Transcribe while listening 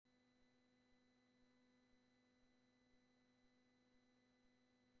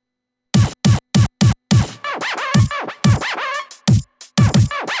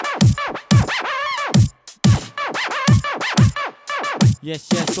Yes,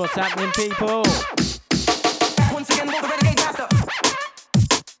 yes, what's happening, people? Once again, will the renegade master.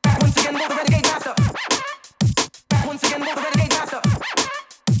 Once again, will the renegade master. Once again, will the renegade master.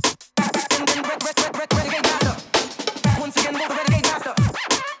 Renegade master. Once again, will the renegade master.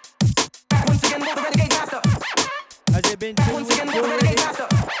 Once again, will the renegade master. Has it been 2 weeks already?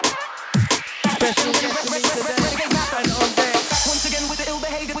 Special guest to me today, and on deck. Once again, with the ill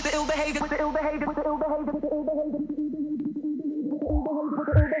behavior, with the ill behavior, with the ill behavior, with the ill behavior, with the ill behavior.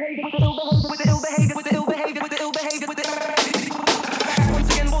 Once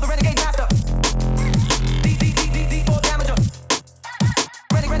again, will the renegade master. D4 damager.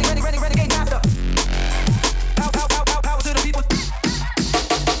 Renegade master. Power to the people.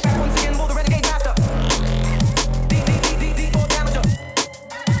 Once again, will the renegade master. D4 damager.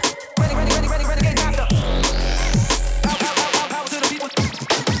 Renegade master. Power to the people.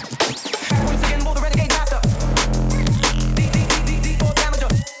 Once again, will the renegade master. D4 damager.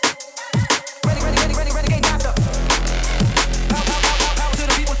 Renegade master. Power to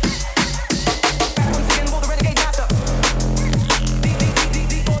the people. Once again, will the renegade master.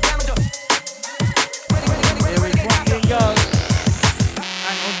 D4 damager. Here we fucking go.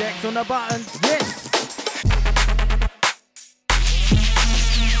 And on decks on the buttons. Yes.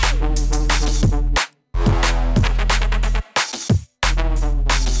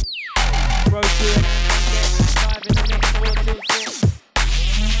 Broku and AntOnDecks live in the mix 4 till 6.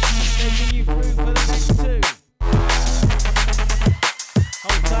 Taking you through for the next 2.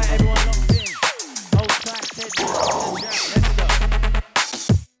 Hold tight, everyone locked in. Hold tight, Ted. Let's go.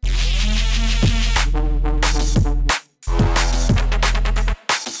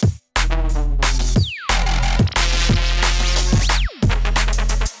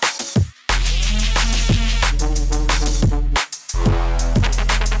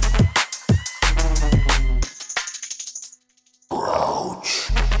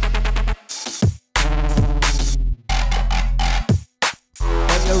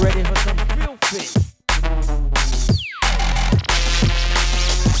 Are you ready for some filthy?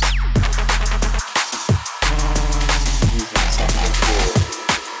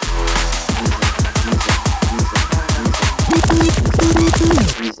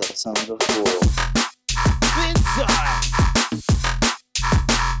 These are the sounds of war. Inside.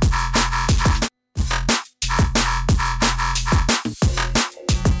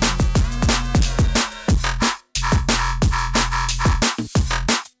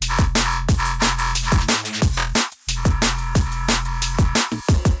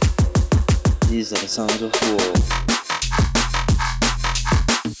 These are the sounds of war.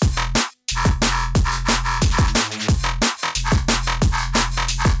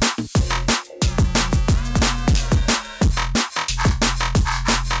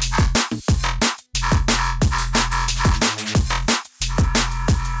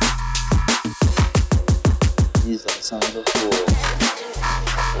 These are the sounds of war.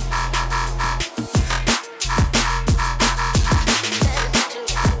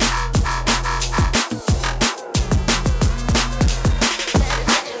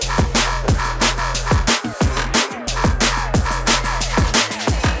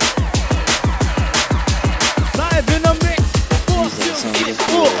 Live in the mix 4 till 6.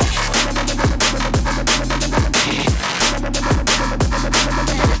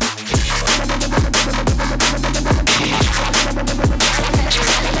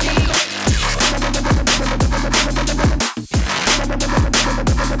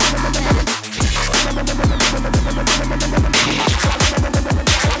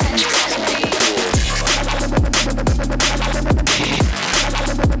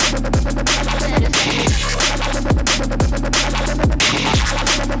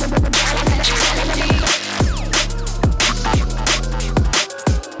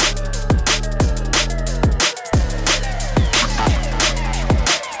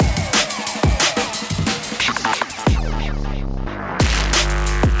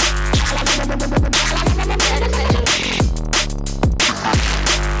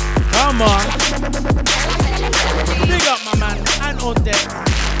 Come on. Big up my man, AntOnDecks.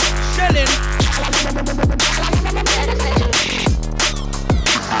 Shelling.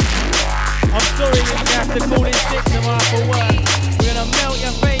 I'm sorry if you have to call in sick tomorrow for work. We're gonna melt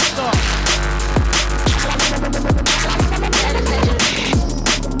your face off.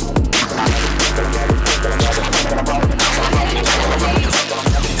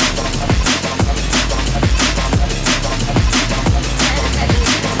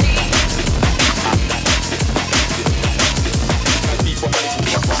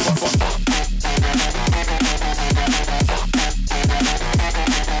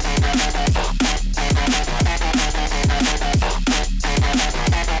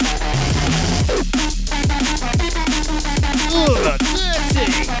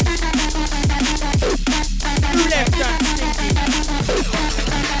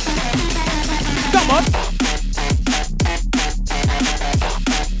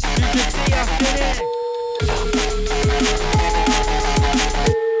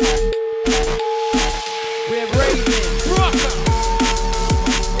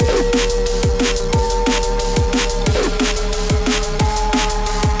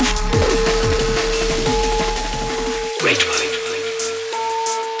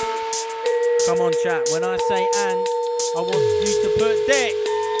 say and, I want you to put deck.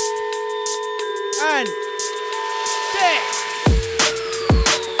 And deck.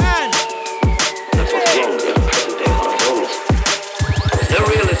 And That's what's wrong with the present day hormones. There's no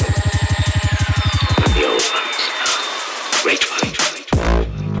realism. And the old ones, grateful.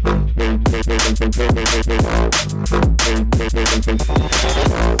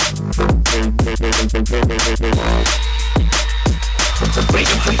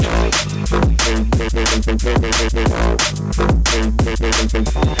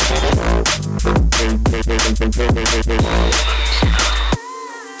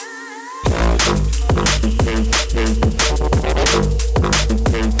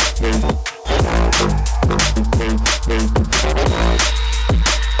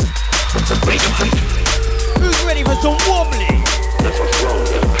 Who's ready for some wobbly? That's what's wrong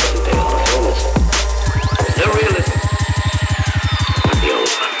with the present day hormones. There's no realism. And the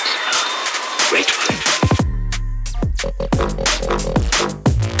old ones, grateful.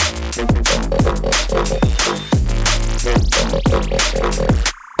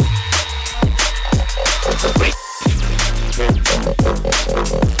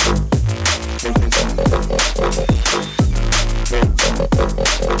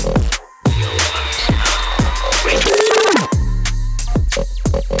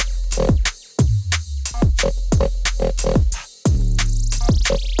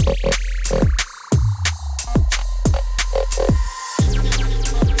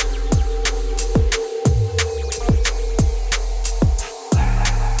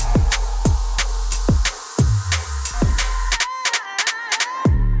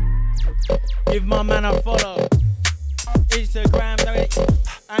 Give my man a follow. Instagram,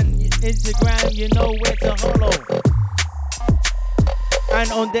 and Instagram, you know where to follow.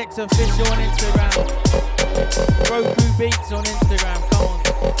 AntOnDecks official on Instagram. Broku beats on Instagram. Come on,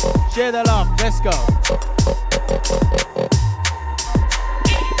 share the love. Let's go.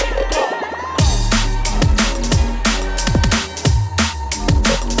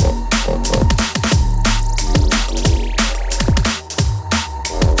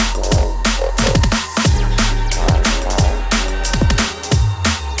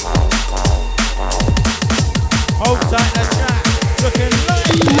 Hold tight, the track, looking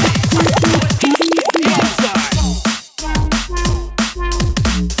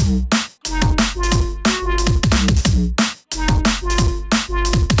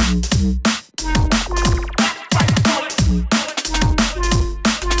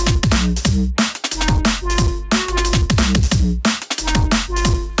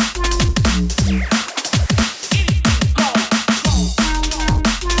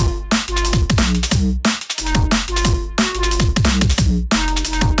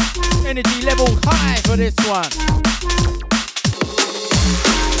energy level high for this one.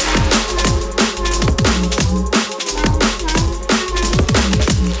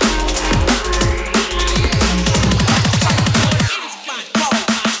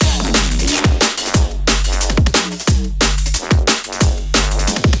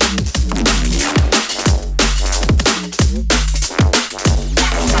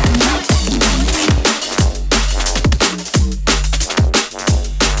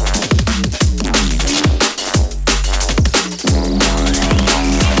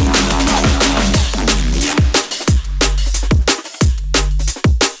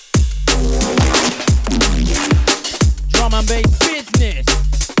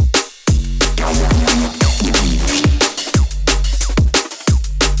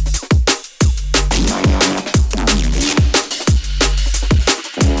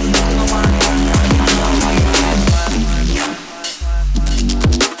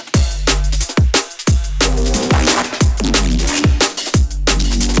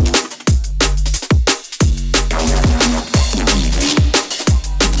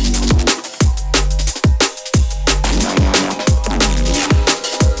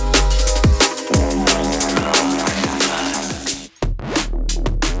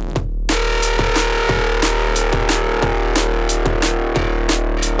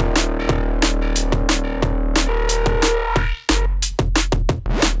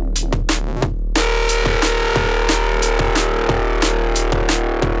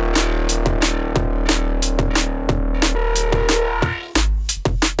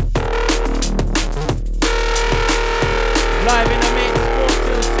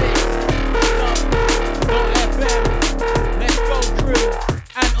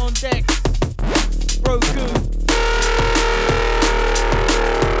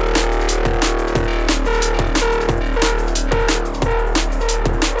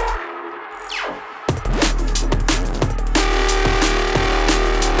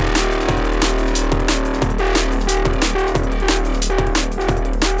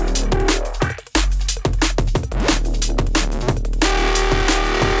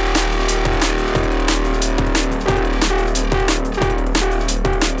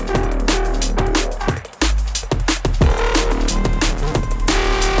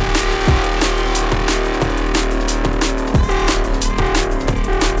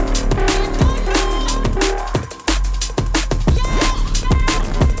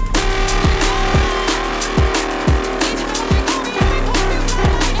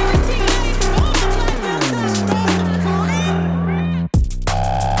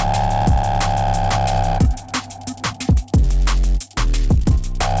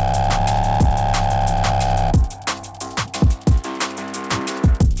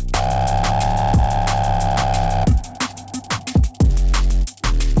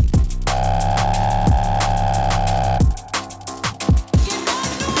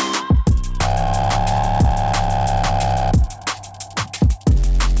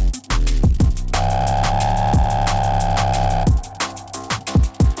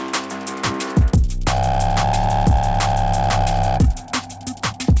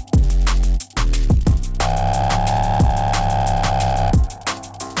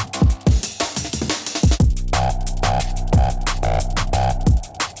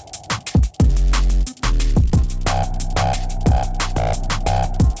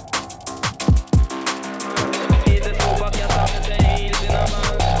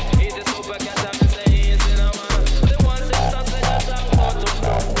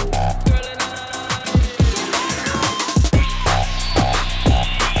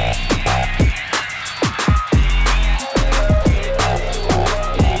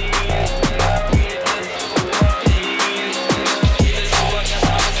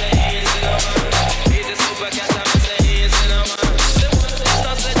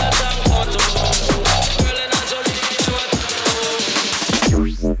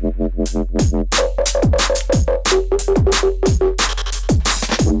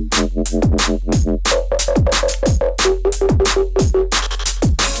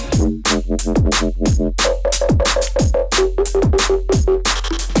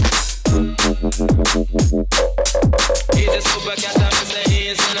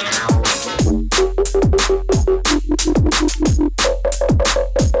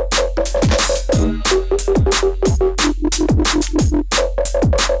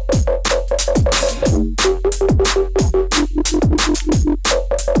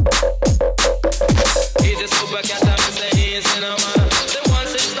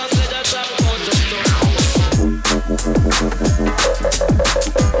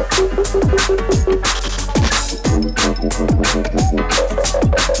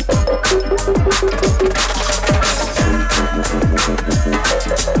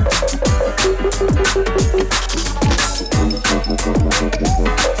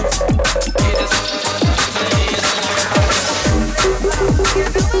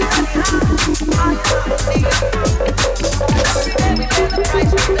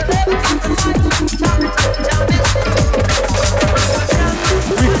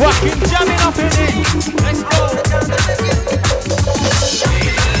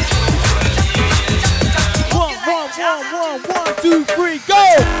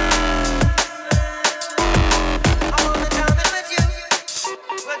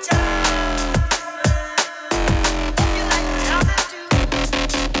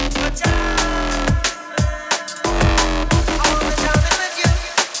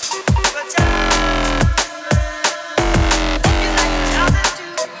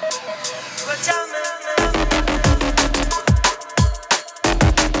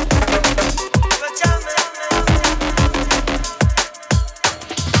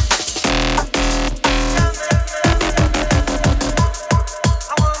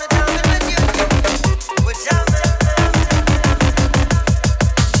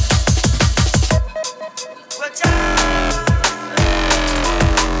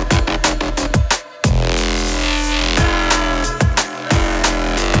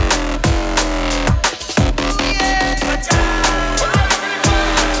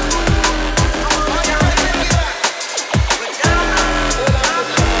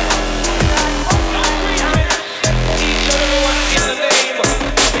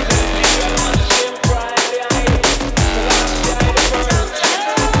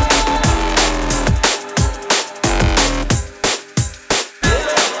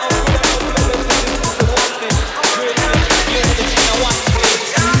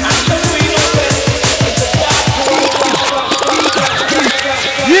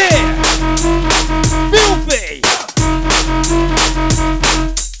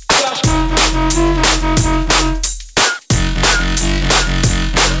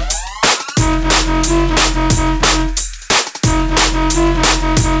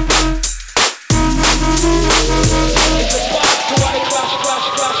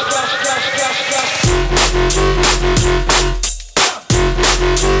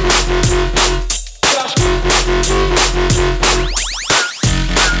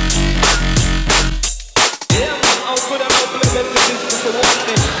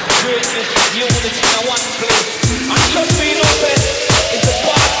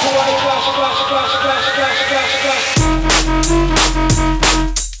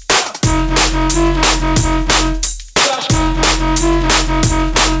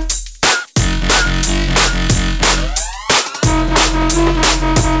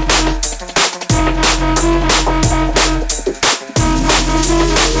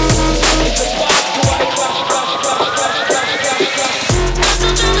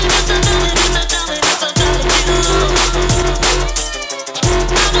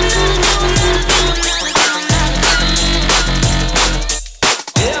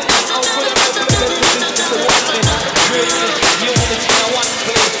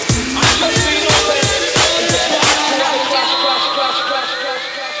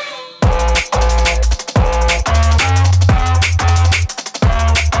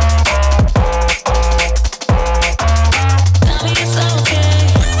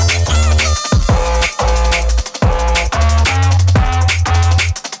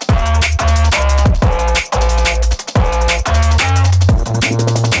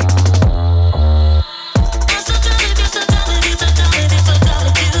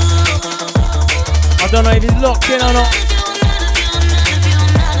 don't know if he's locked in or not.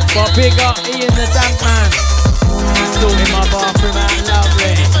 But big up Ian the Damp Man. He's sorting my bathroom out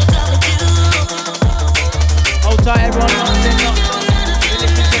lovely. Hold tight everyone, locked in, locked on. We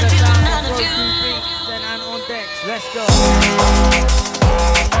listen to the sound of Broku beats and AntOnDecks. Let's go.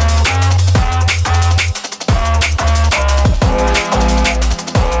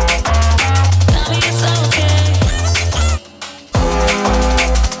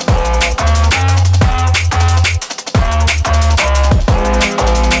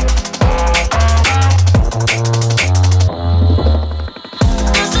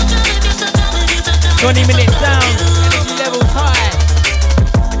 20 minutes down, energy levels high.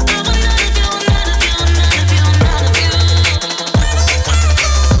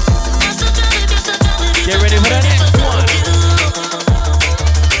 Get ready for the next one.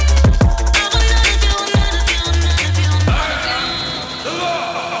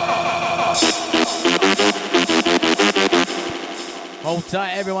 Hold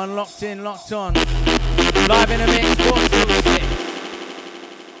tight, everyone, locked in, locked on. Live in the mix, 426.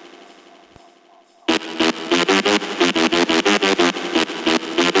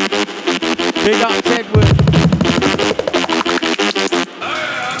 Big up Tedwood.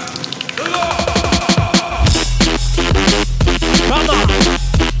 Come on,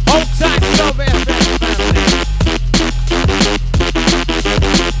 hold tight, Love FM family.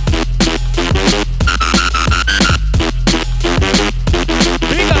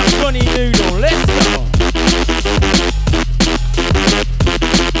 Big up Johnny Noodle, let's go.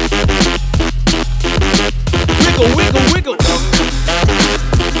 Wiggle, wiggle, wiggle.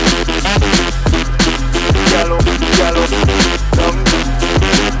 Yellow, yellow, dumb.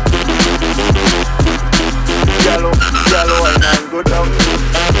 Yellow, yellow, and I'm good dumb.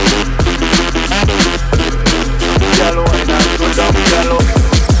 Yellow, and I'm good dumb. Yellow.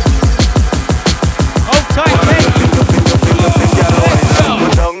 Hold tight, mate. Yellow, and I'm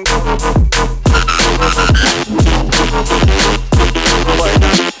good dumb.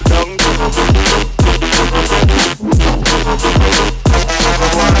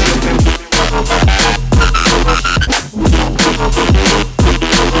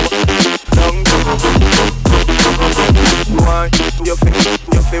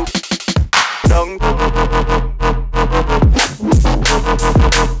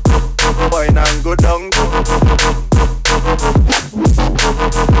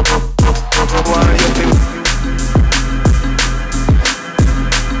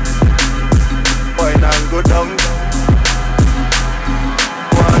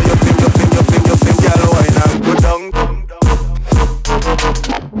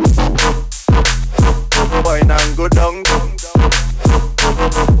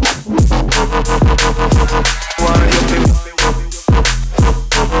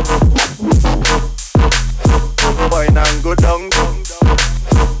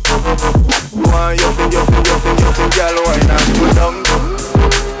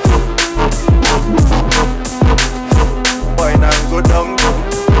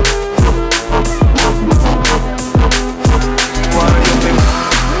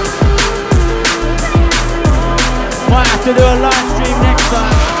 To do a live stream next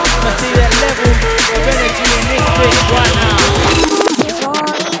time to see that level of energy in this beat right now.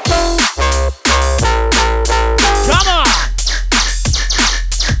 Come on!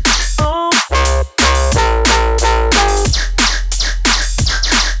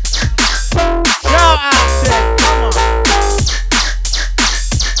 Shout out, Ted, come on!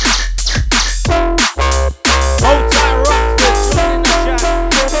 Hold tight, Rockford, join in the chat.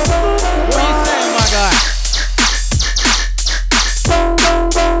 What are you saying, my guy?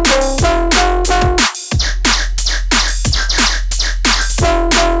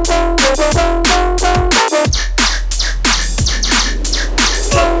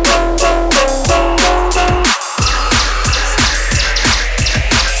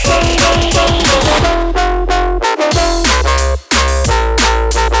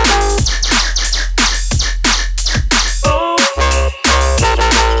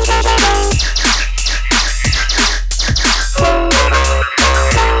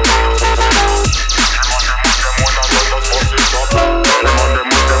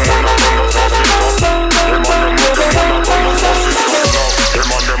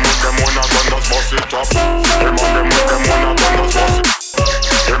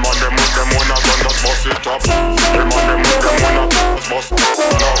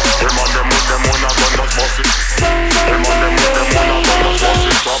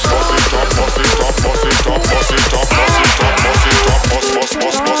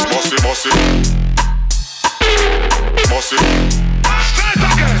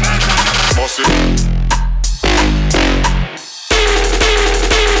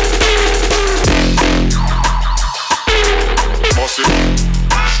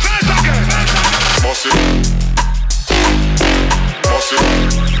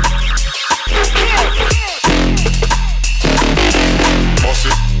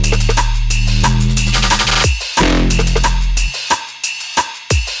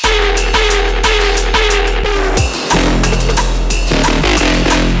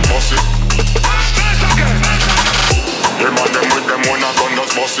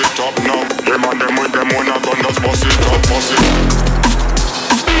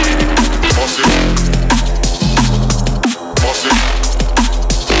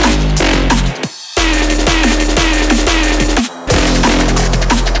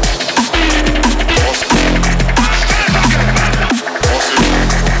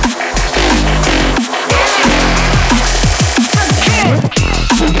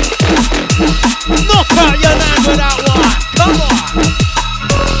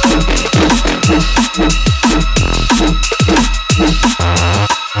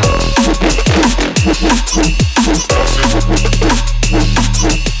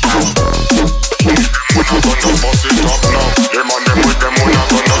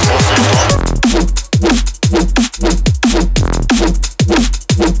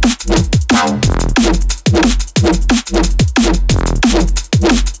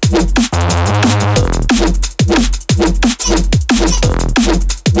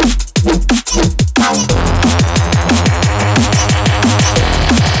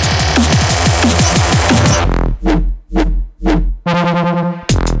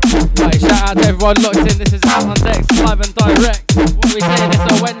 everyone locked in. This is AntOnDecks, live and direct. What are we saying? It's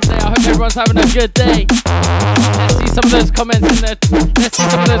a Wednesday. I hope everyone's having a good day. Let's see some of those comments in there. Let's see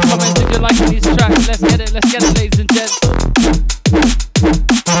some of those comments if you're liking these tracks. Let's get it, ladies and gents.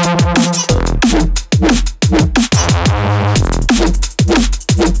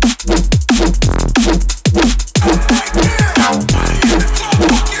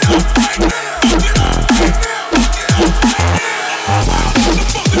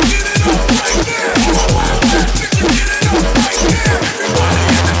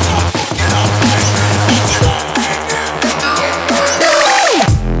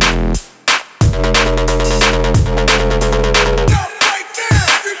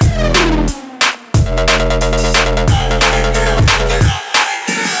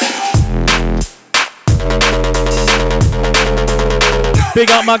 Big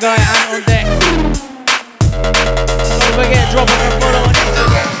up my guy AntOnDecks. Don't forget, drop a follow on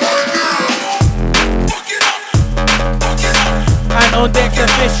Instagram. AntOnDecks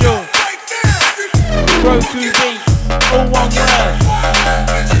official. Broku beats, all one word.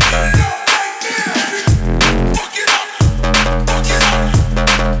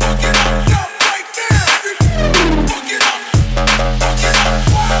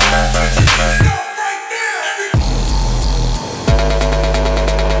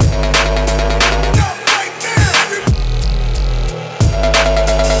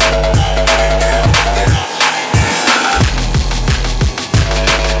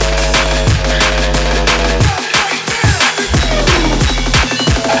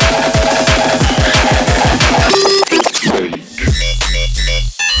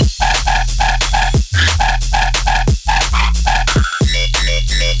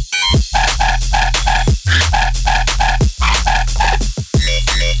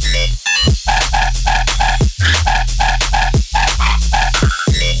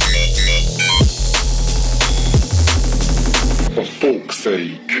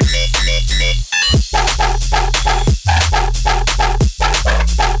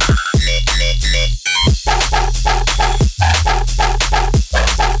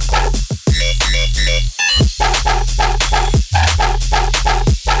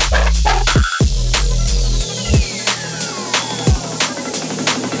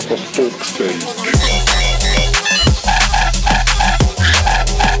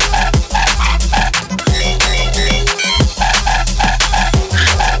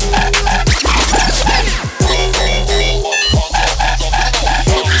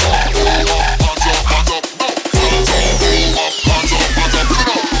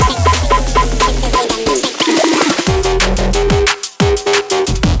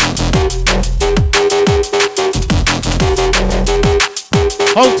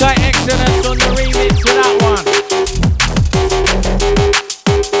 Hold tight, excellence on the remix for that one.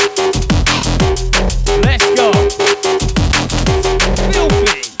 Let's go.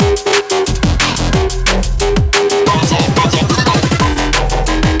 Filthy.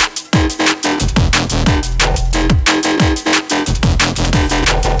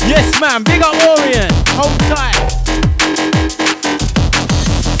 Yes, man. Big up Orient. Hold tight.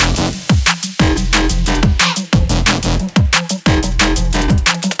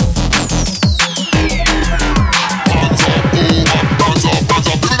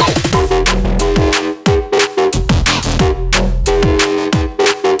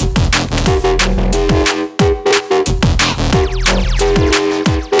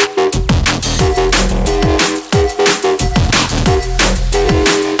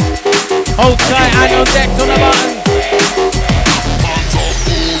 Hold tight, AntOnDecks on the button.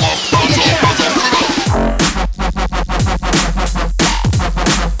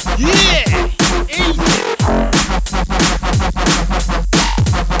 Yeah! Easy!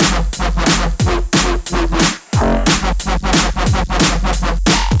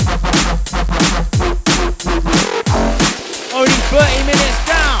 Only 30 minutes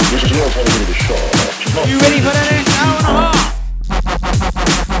down. You ready for the next hour and a half?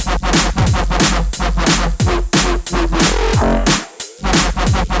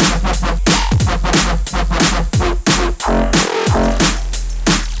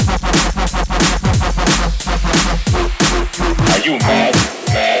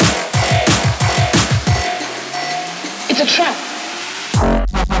 It's a trap.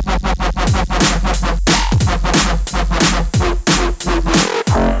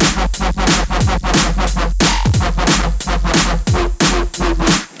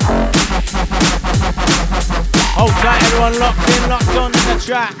 Hold tight, everyone locked in, locked on in the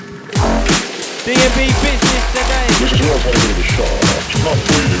track. B2b business today.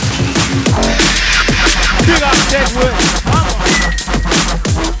 Big up Deadwood. Come on.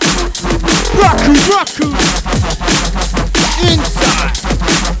 Rock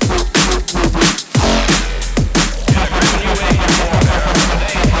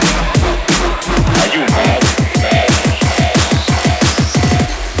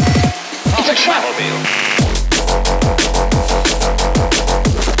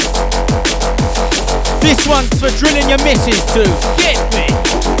This one's for drilling your missus too. Get me.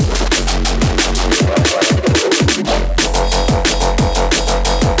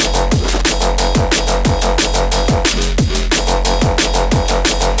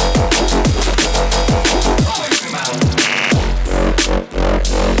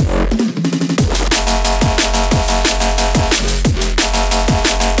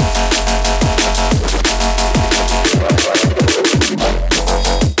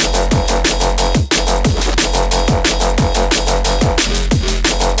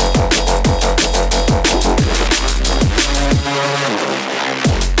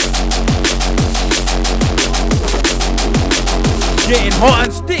 Getting hot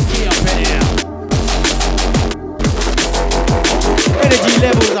and sticky up in here. Energy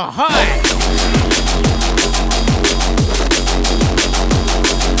levels are high.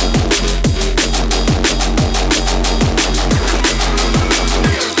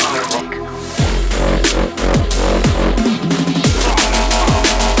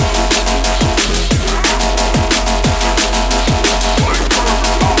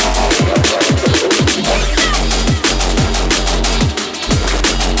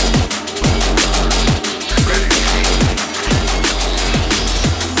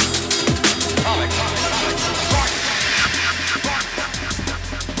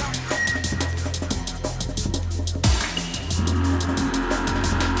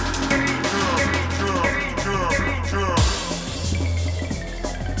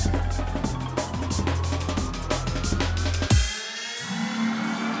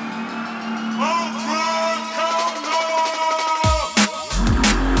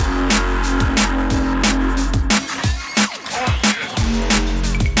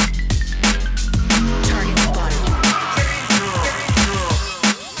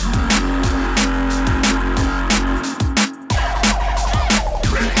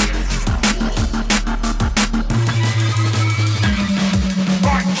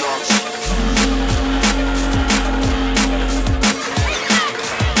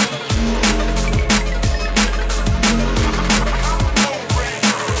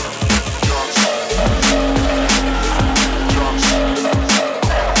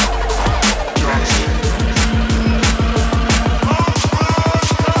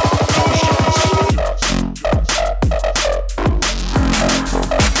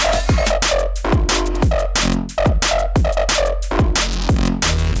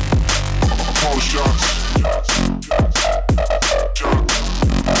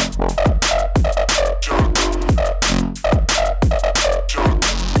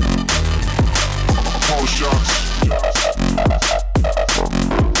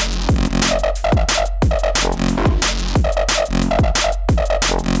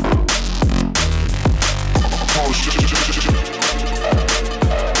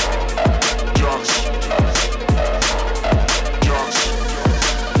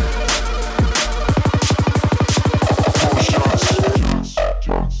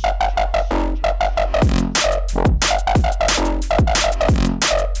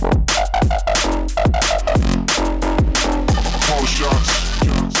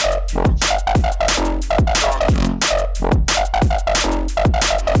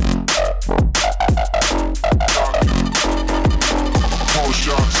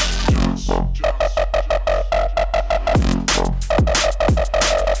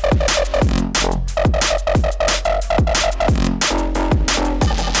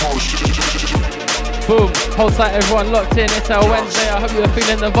 Hold tight, everyone locked in. It's our Wednesday. I hope you're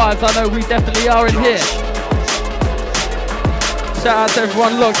feeling the vibes. I know we definitely are in here. Shout out to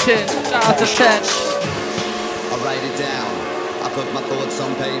everyone locked in. Shout out to Ted. I write it down. I put my thoughts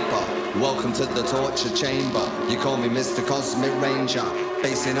on paper. Welcome to the torture chamber. You call me Mr. Cosmic Ranger.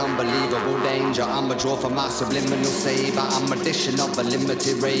 Facing unbelievable danger. I'm a draw for my subliminal saver. I'm a dishing of a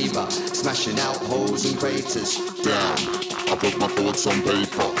limited raver. Smashing out holes and craters. Down. I put my thoughts on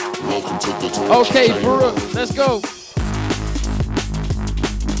paper. Welcome to the torture Okay, chamber. Broku, let's go.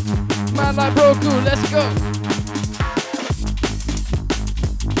 Man like Broku, let's go.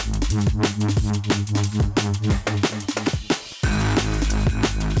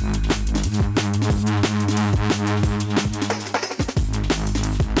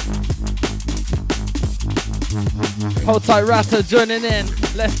 Hold tight, Rata joining in.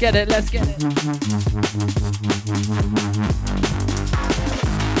 Let's get it, let's get it.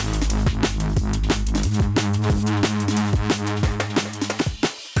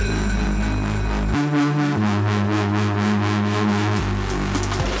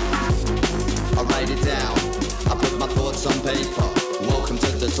 I write it down. I put my thoughts on paper. Welcome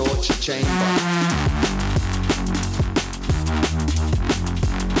to the torture chamber.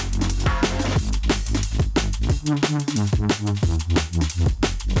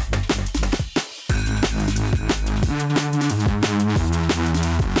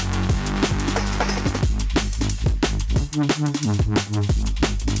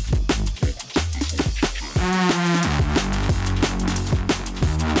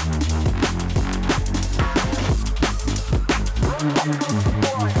 Jesus,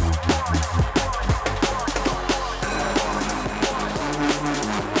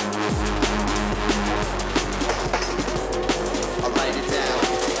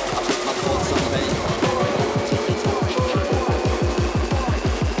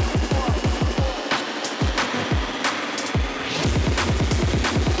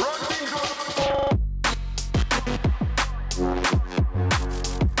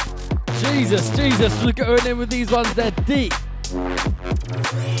 we're going in with these ones, they're deep.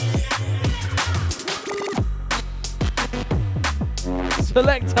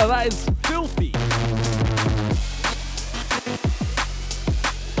 Selector, that is filthy.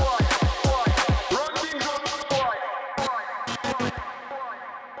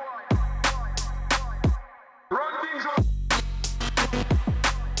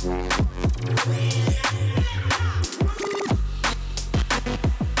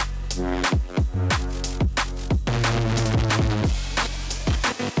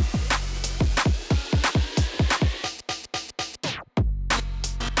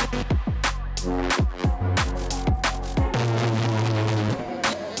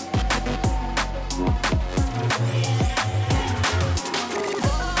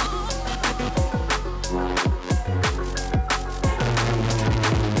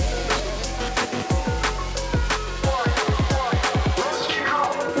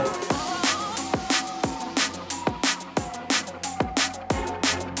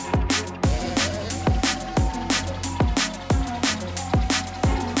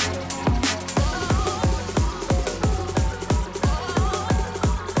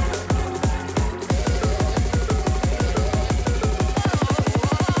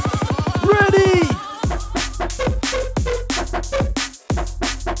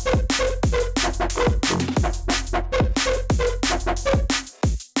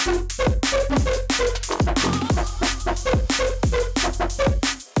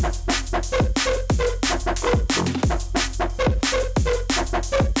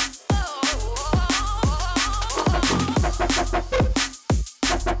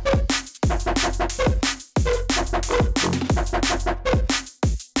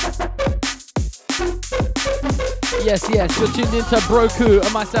 Yes, you're tuned into Broku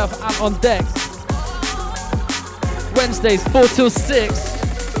and myself, AntOnDecks. Wednesdays, 4 till 6.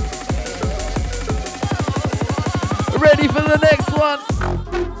 Ready for the next one?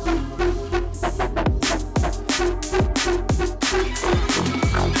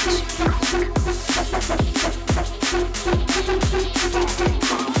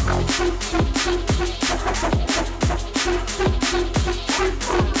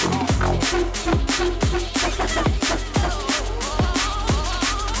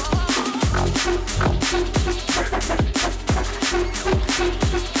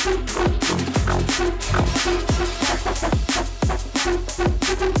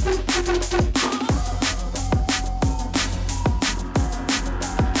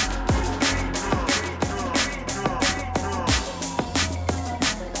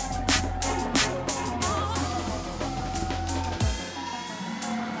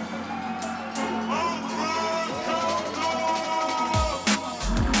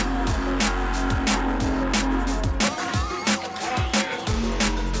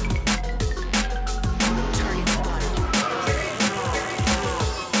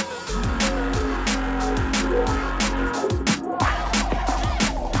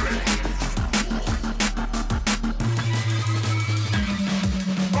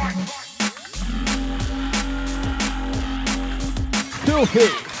 Filthy.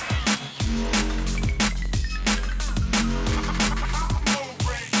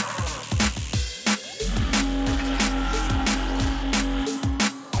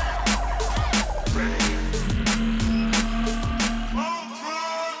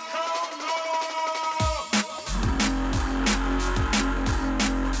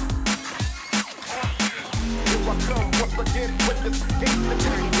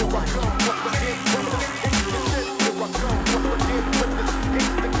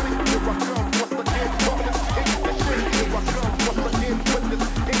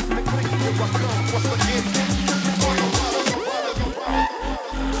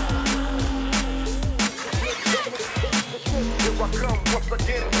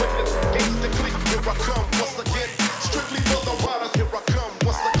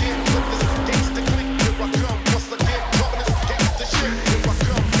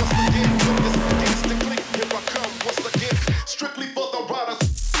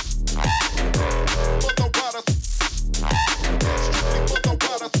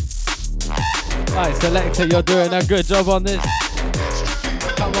 Selector, you're doing a good job on this.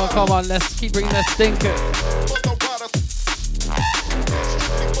 Come on, let's keep bringing the stinker.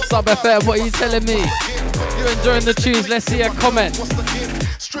 Sub FM, what are you telling me? You enjoying the tunes? Let's see a comment.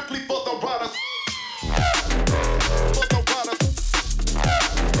 Strictly for the riders.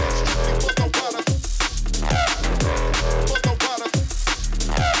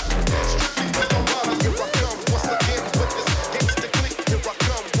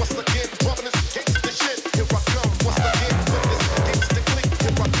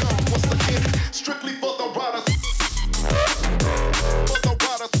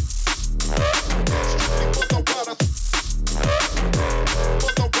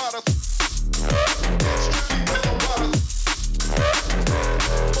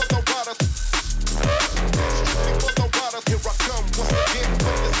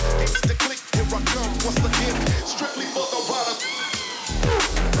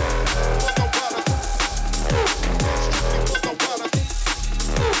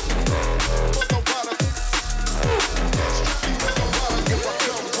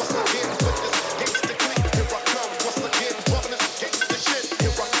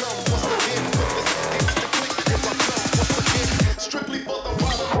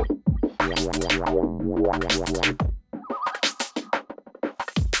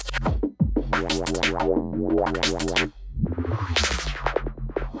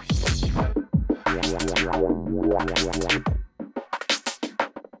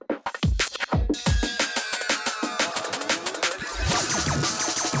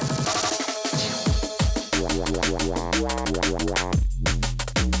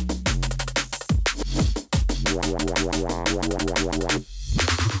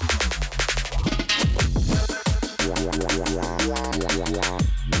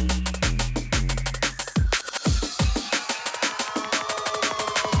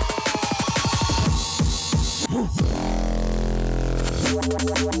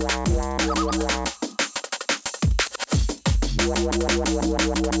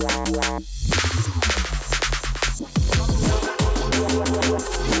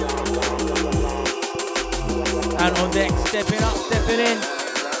 And on deck, stepping up, stepping in.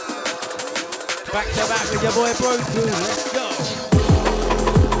 Back to back with your boy Broku. Let's go.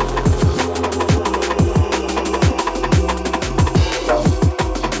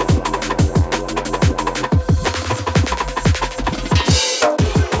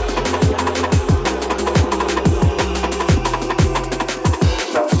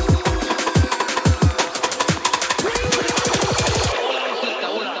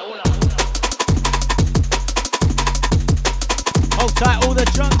 Hold tight, all the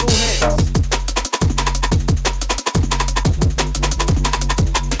jungle hits.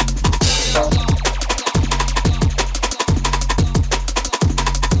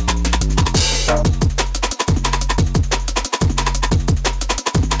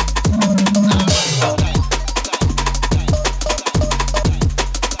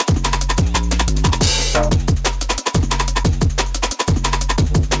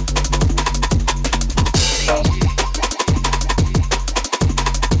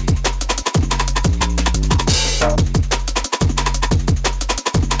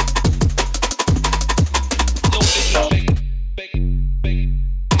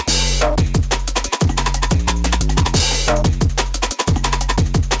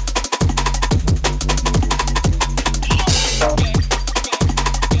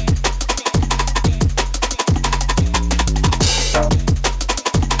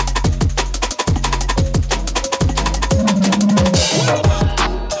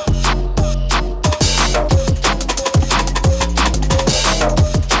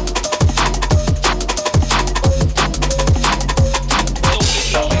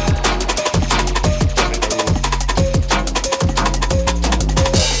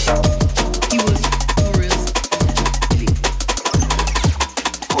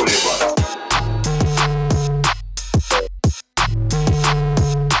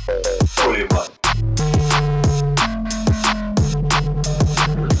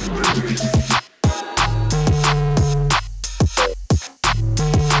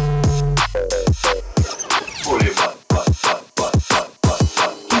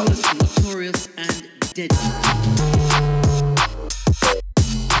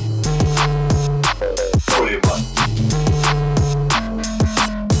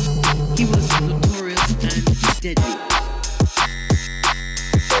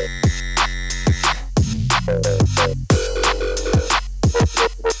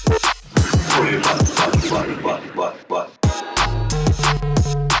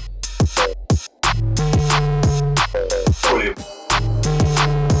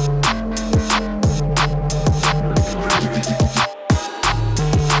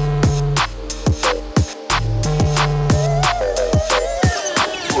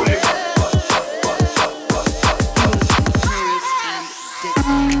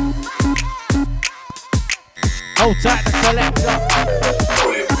 Hold tight, the selector.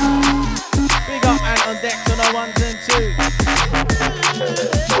 Big up AntOnDecks on the ones and twos.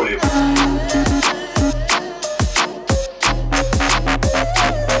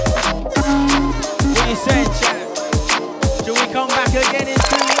 What you saying, chat? Shall we come back again in 2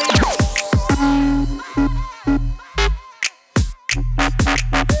 weeks?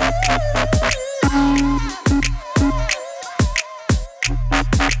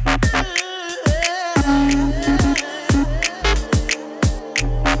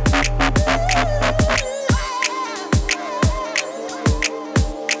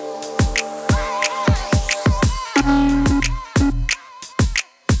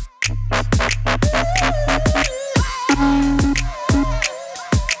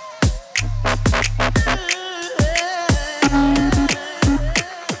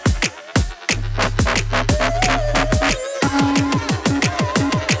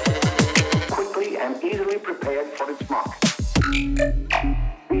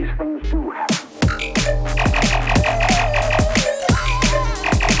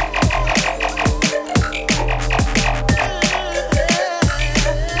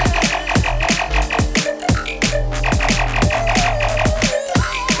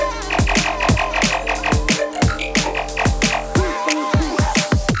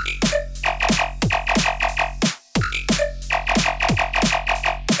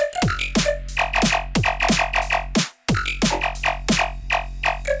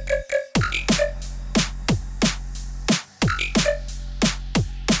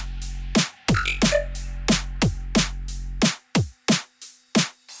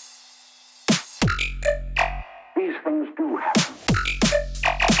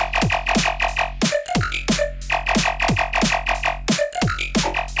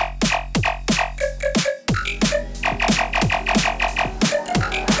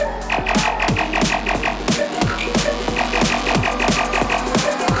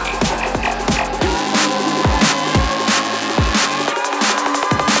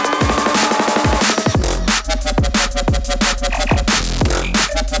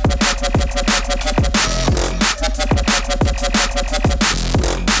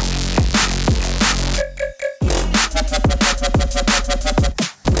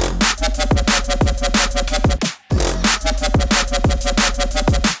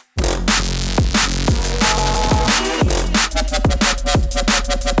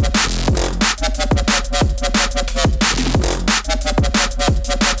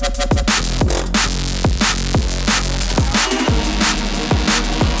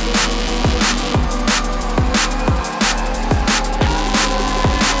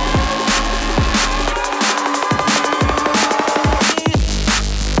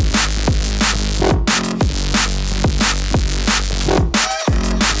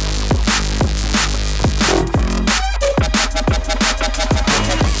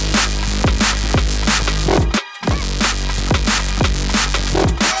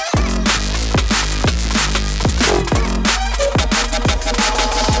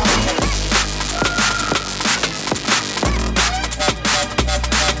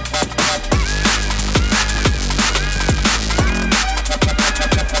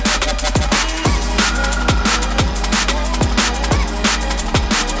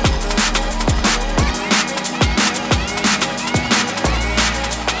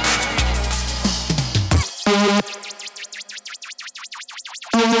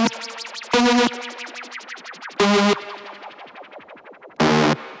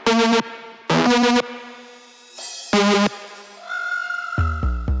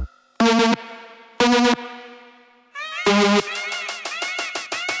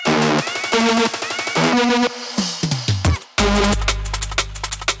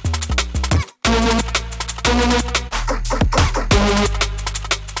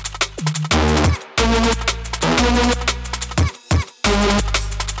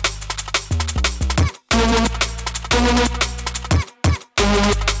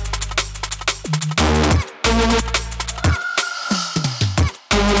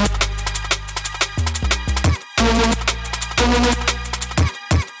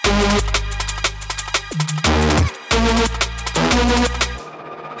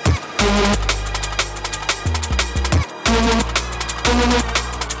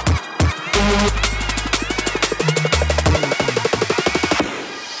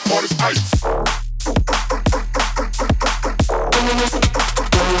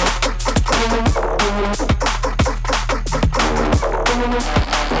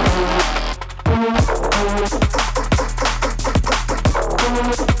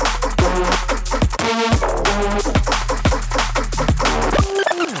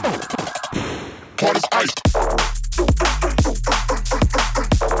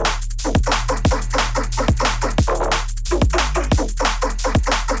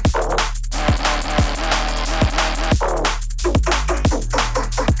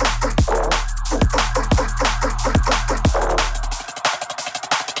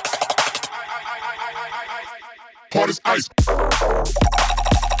 Hard as ice.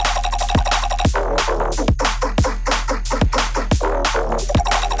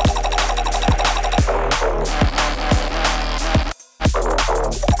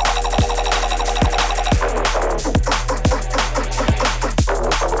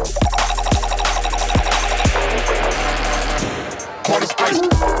 Hard as ice.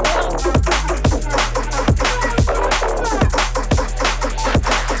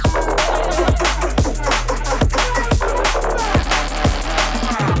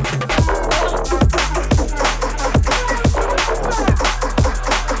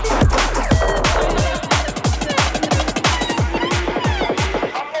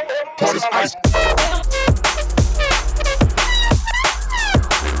 Hard as ice.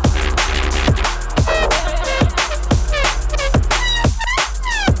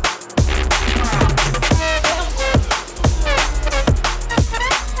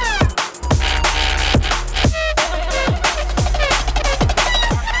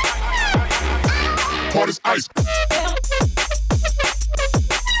 Hard as ice.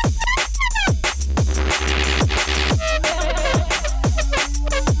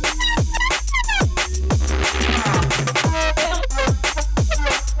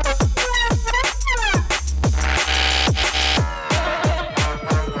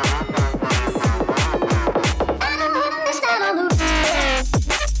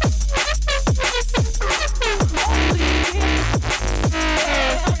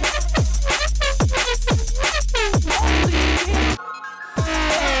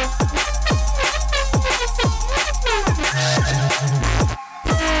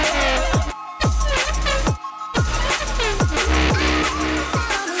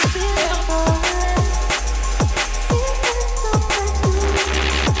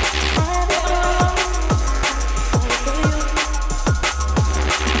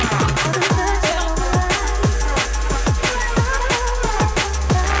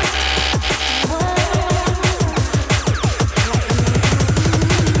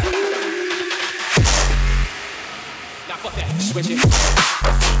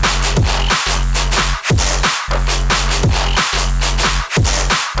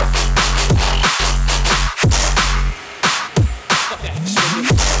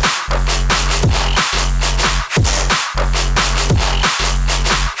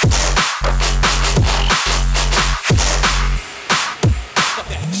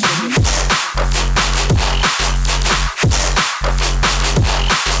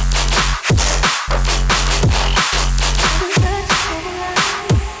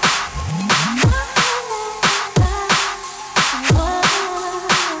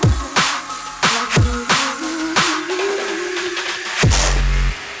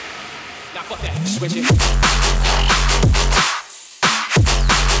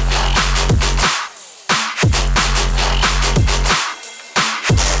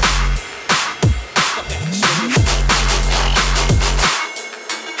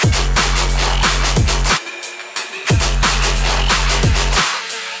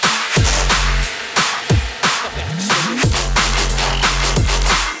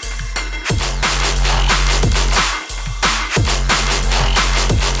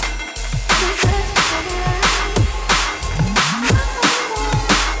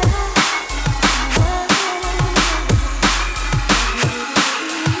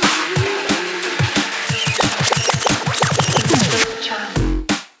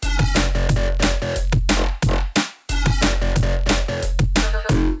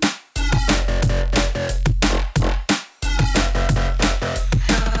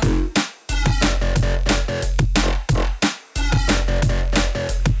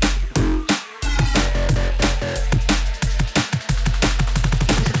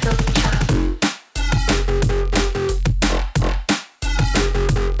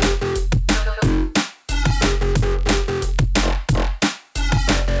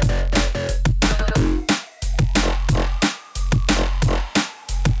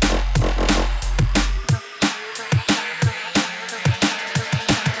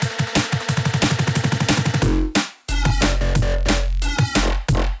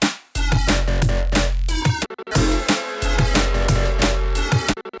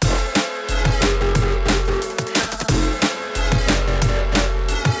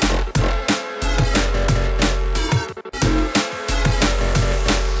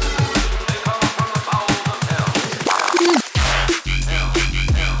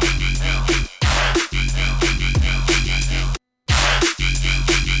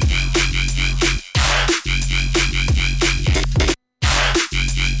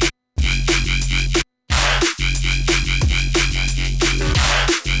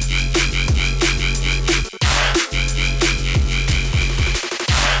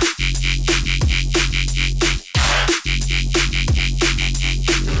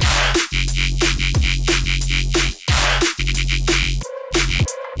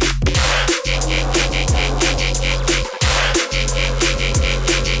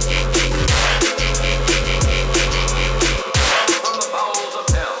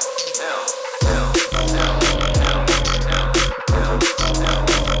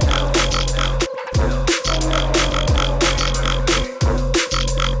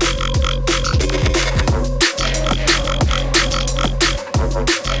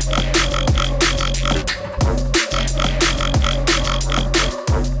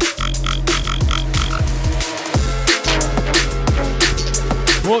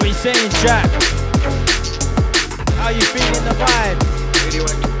 What we saying, Jack? How you feeling the vibe?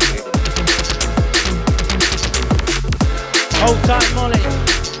 Hold tight, Molly.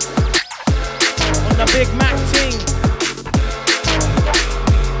 On the Big Mac ting.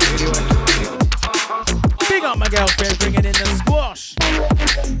 Big up my girlfriend, bringing in the squash.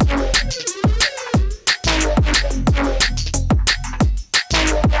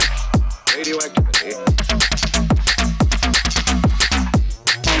 Radioactivity.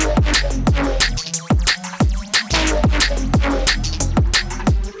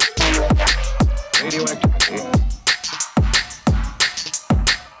 Radioactivity.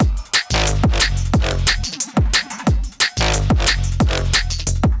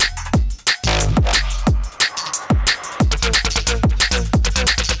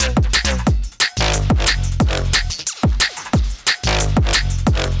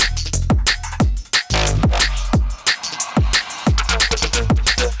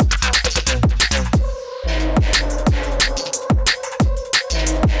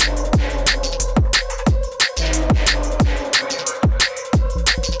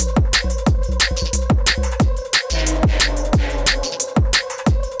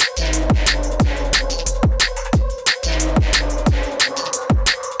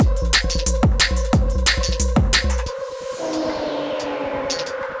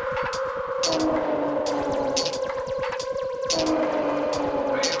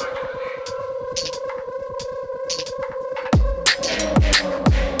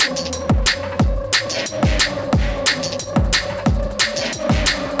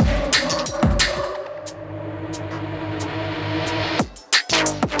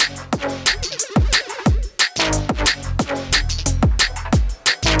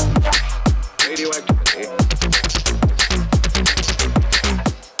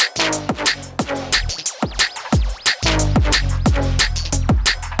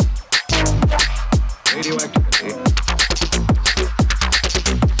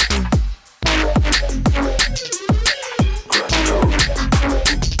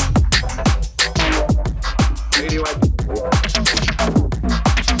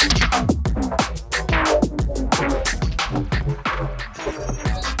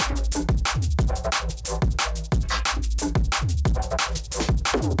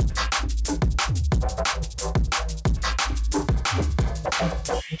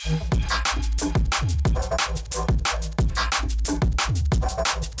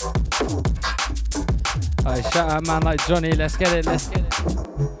 Shout out man like Johnny, let's get it, let's get it.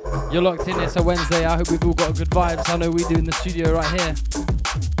 You're locked in, it's a Wednesday, I hope we've all got good vibes. I know we do in the studio right here.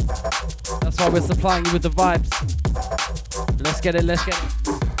 That's why we're supplying you with the vibes. Let's get it, let's get it.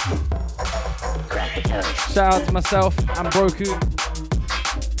 Shout out to myself and Broku.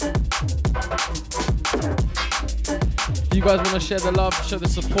 If you guys want to share the love, show the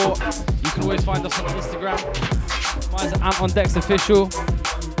support, you can always find us on Instagram. Mine's AntOnDecks official.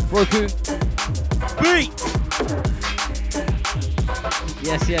 Broku. Beat!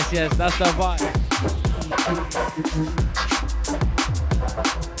 Yes, yes, yes, that's the vibe.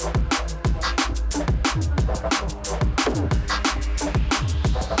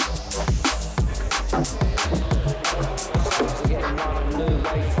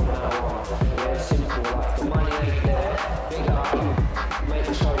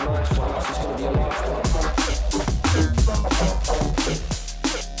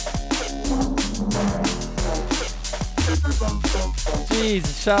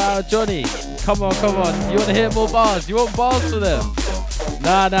 Jeez, shout out Johnny. Come on, come on. You want to hear more bars? You want bars for them?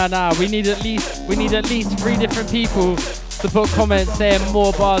 Nah. We need at least 3 different people to put comments saying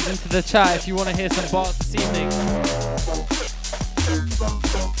more bars into the chat if you want to hear some bars this evening.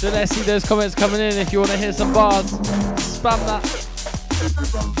 So let's see those comments coming in if you want to hear some bars. Spam that.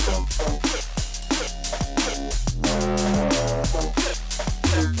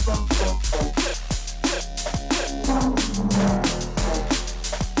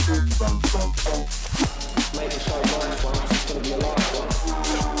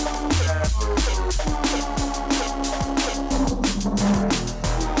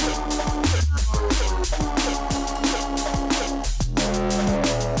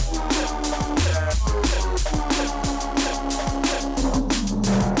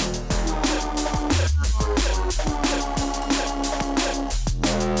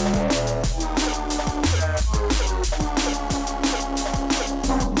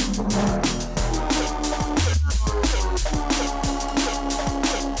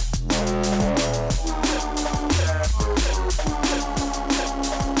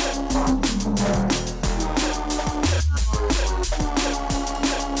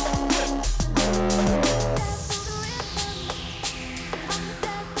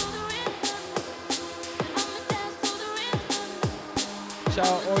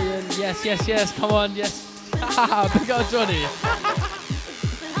 Yes, yes, yes. Come on, yes. Big up Johnny.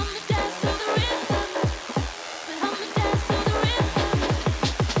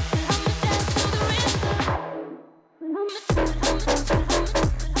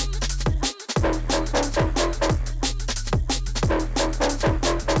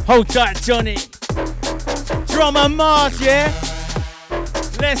 Hold tight, Johnny. Drum and march, yeah?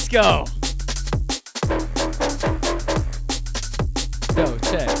 Let's go. Yo,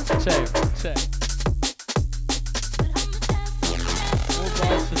 check. All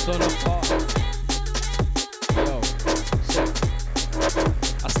bars for Son of Park. Yo, check.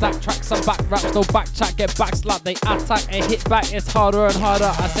 I stack tracks, some back raps, no back chat, get back slap. They attack and hit back, it's harder and harder.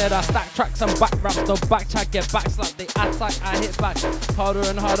 I said I stack tracks, some back raps, no back chat, get back slap. They attack, I hit back, harder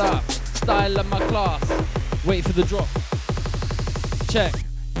and harder. Style of my class, wait for the drop. Check,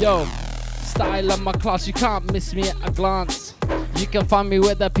 yo, style of my class, you can't miss me at a glance. You can find me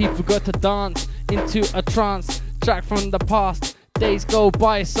where the people go to dance into a trance. Track from the past, days go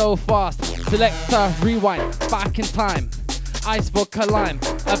by so fast. Selector, rewind, back in time. Icebook a lime,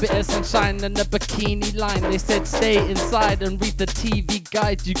 a bit of sunshine and a bikini line. They said stay inside and read the TV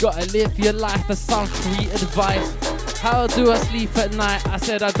guide. You gotta live your life, that's some free advice. How do I sleep at night? I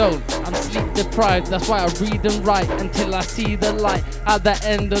said I don't, I'm sleep deprived. That's why I read and write until I see the light at the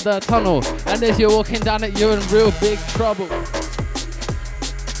end of the tunnel. And if you're walking down it, you're in real big trouble.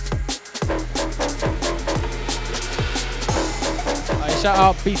 Alright, shout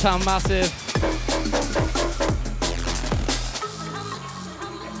out B-Town Massive.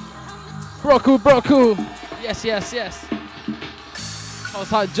 Broku. Yes. Hold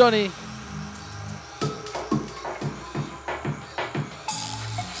tight, Johnny.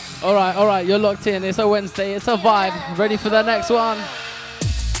 Alright, you're locked in. It's a Wednesday, it's a vibe. Ready for the next one?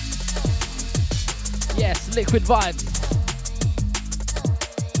 Yes, liquid vibes.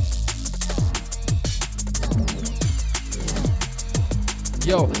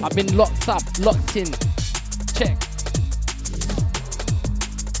 Yo, I've been locked up, locked in. Check.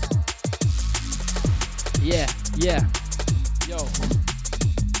 Yeah. Yo.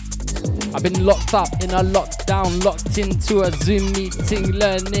 I've been locked up in a lockdown, locked into a Zoom meeting,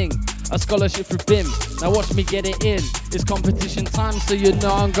 learning a scholarship through BIM. Now watch me get it in. It's competition time, so you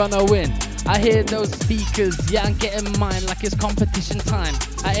know I'm gonna win. I hear those speakers, yeah, I'm getting mine like it's competition time.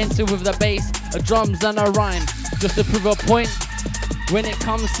 I enter with the bass, a drums and a rhyme, just to prove a point. When it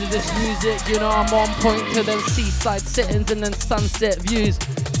comes to this music, you know I'm on point to them seaside settings and then sunset views.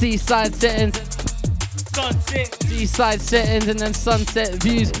 Seaside settings, seaside settings and then sunset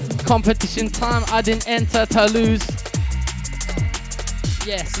views. Competition time, I didn't enter to lose.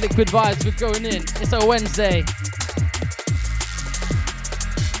 Yes, liquid vibes, we're going in. It's a Wednesday.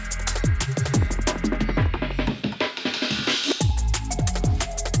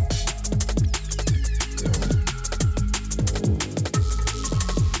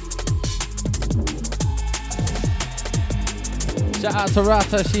 Shout out to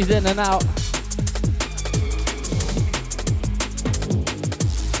Rata, she's in and out.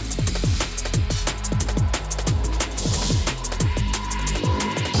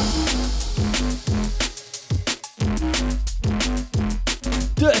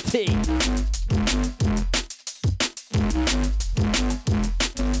 Dirty.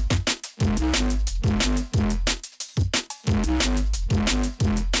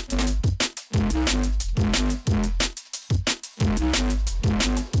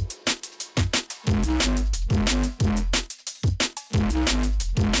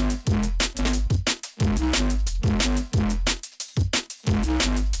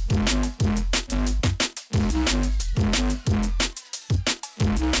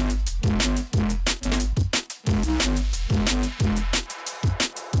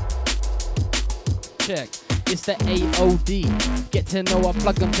 It's the AOD. Get to know I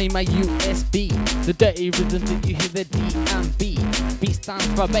plug and play my USB. The dirty rhythm that you hear, the D and B. B stands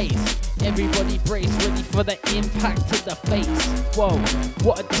for bass. Everybody brace, ready for the impact to the face. Whoa,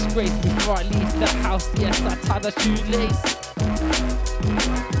 what a disgrace. Before I leave the house, yes, I tied a shoelace.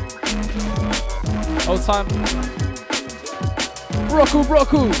 Hold time.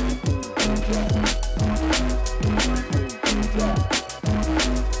 Broku.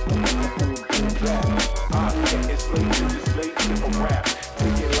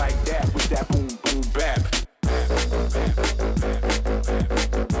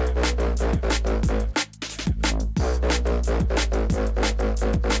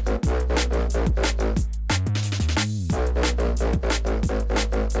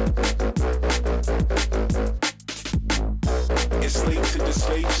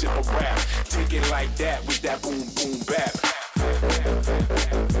 Take it like that with that boom boom bap.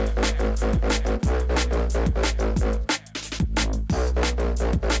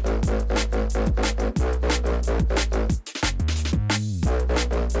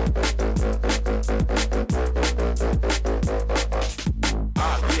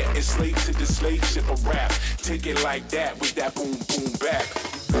 take it like that with that boom boom back.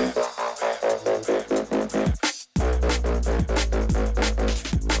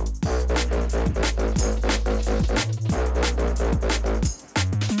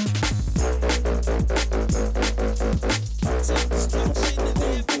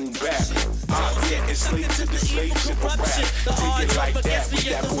 The hard job against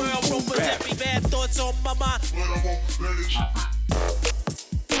me in the world won't protect me. Bad thoughts on my mind.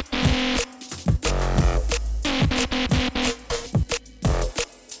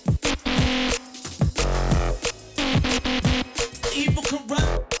 Evil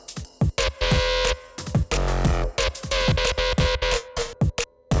corrupt.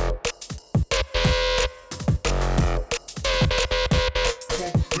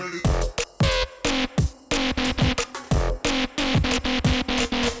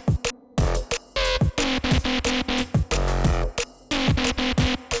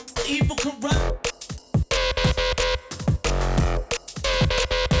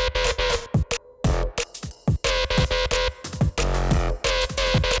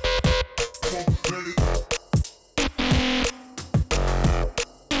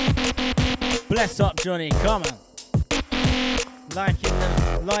 Bless up, Johnny. Come on. Liking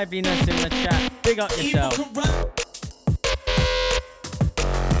the liveliness in the chat. Big up yourself.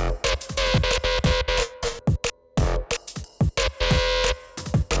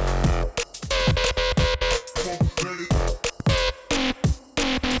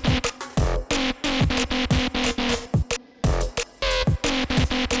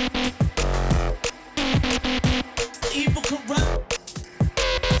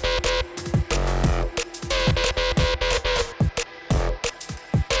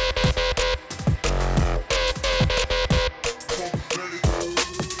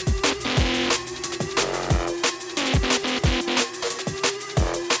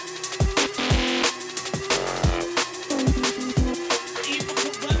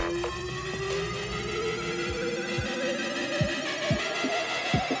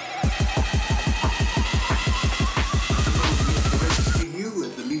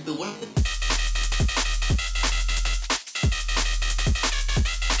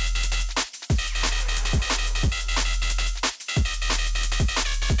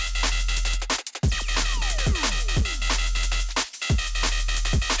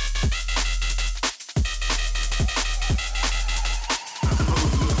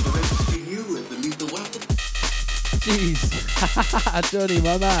 Johnny,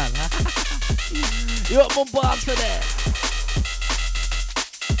 my man. You're up on bar today.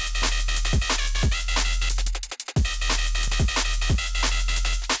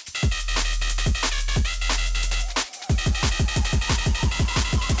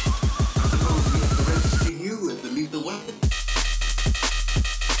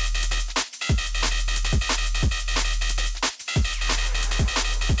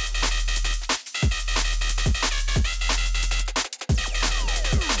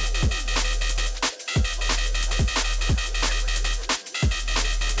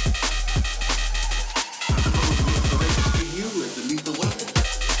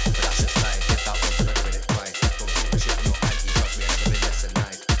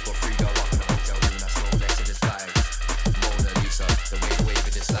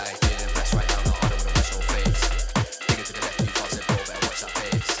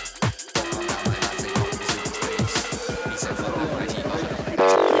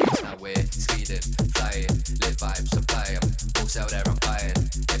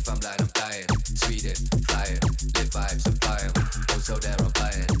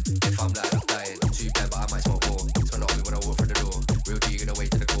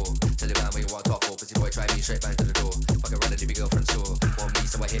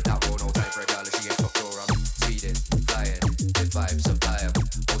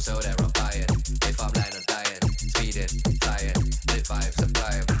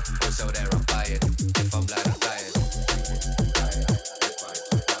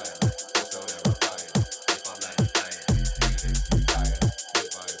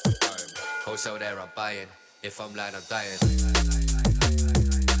 So there I'm buying. If I'm lying, I'm dying.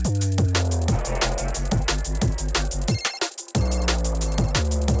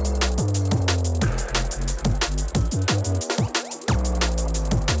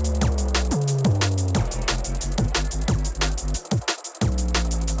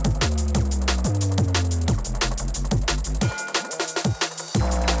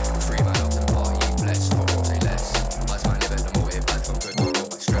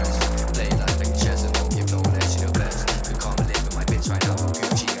 Come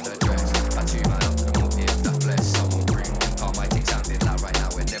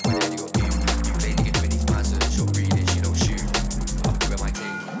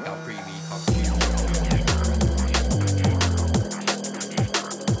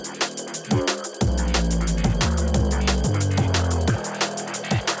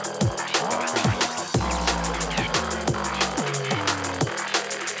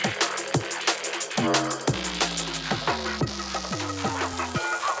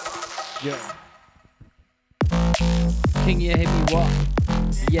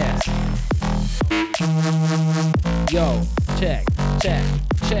check.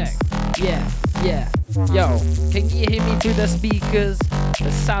 Yeah. Yo, can you hear me through the speakers?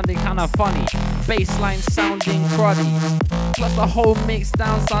 It's sounding kinda funny. Bassline sounding cruddy. Plus the whole mix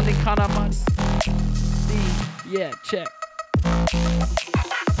down sounding kinda muddy. Yeah, check.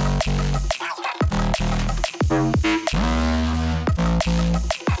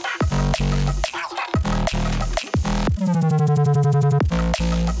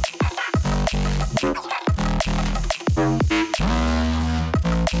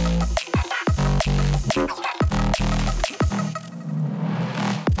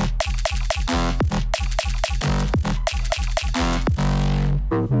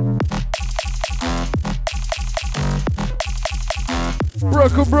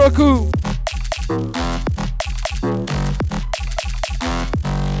 Broku.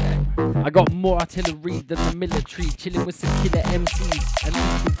 I got more artillery than the military, chilling with some killer MCs and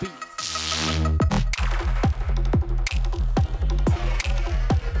lethal beats.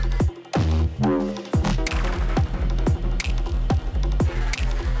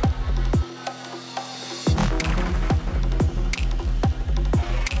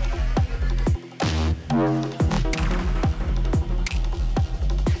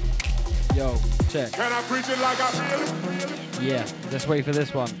 Yo, check. Can I preach it like I feel it? Yeah, let's wait for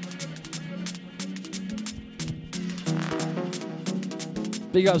this one.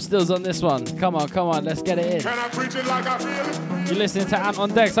 Big up Stills on this one. Come on, let's get it in. Can I preach it like I feel it? You're listening to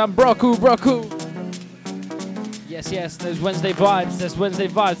AntOnDecks. I'm Broku. Yes, those Wednesday vibes.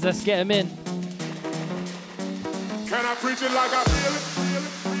 Let's get them in. Can I preach it like I feel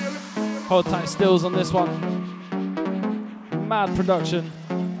it? Hold tight, Stills on this one. Mad production.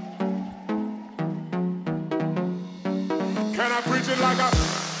 Can I preach it like I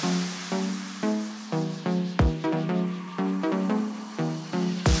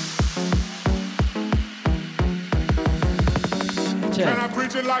Check. Can I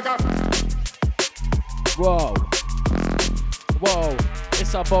preach it like I Whoa,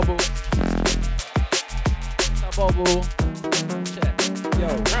 it's a bubble. Check. Yo.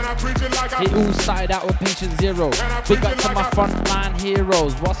 Can I preach it like I It all started out with patient zero. Big up to my frontline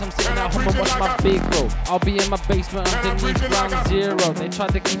heroes. Whilst I'm sitting at home and watch my big bro. I'll be in my basement underneath ground zero. They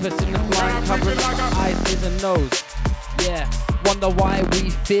tried to keep us in the blind, covering up my eyes, ears and nose. Yeah, wonder why we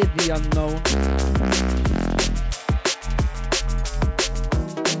fear the unknown.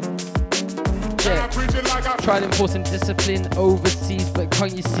 Yeah. Tried enforcing discipline overseas, but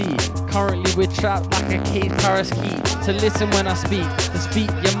can't you see? Currently we're trapped like a cage parakeet. To listen when I speak, to speak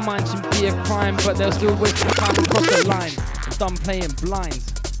your mind should be a crime, but they'll still wait for time to cross the line. I'm done playing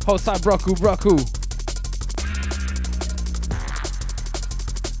blinds. Hold side Broku.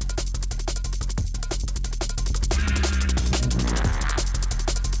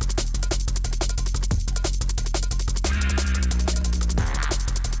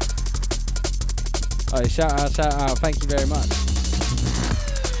 Oh, shout out, thank you very much.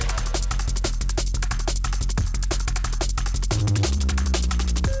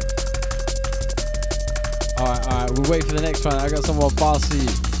 Alright, we'll wait for the next one. I got some more bars for you.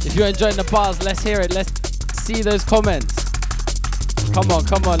 If you're enjoying the bars, let's hear it. Let's see those comments. Come on,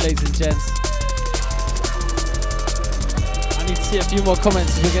 ladies and gents. I need to see a few more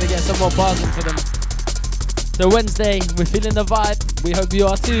comments. We're gonna get some more bars in for them. So Wednesday, we're feeling the vibe. We hope you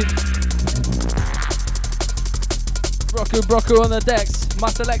are too. Broku on the decks, my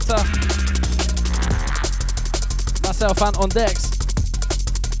selector, myself AntOnDecks.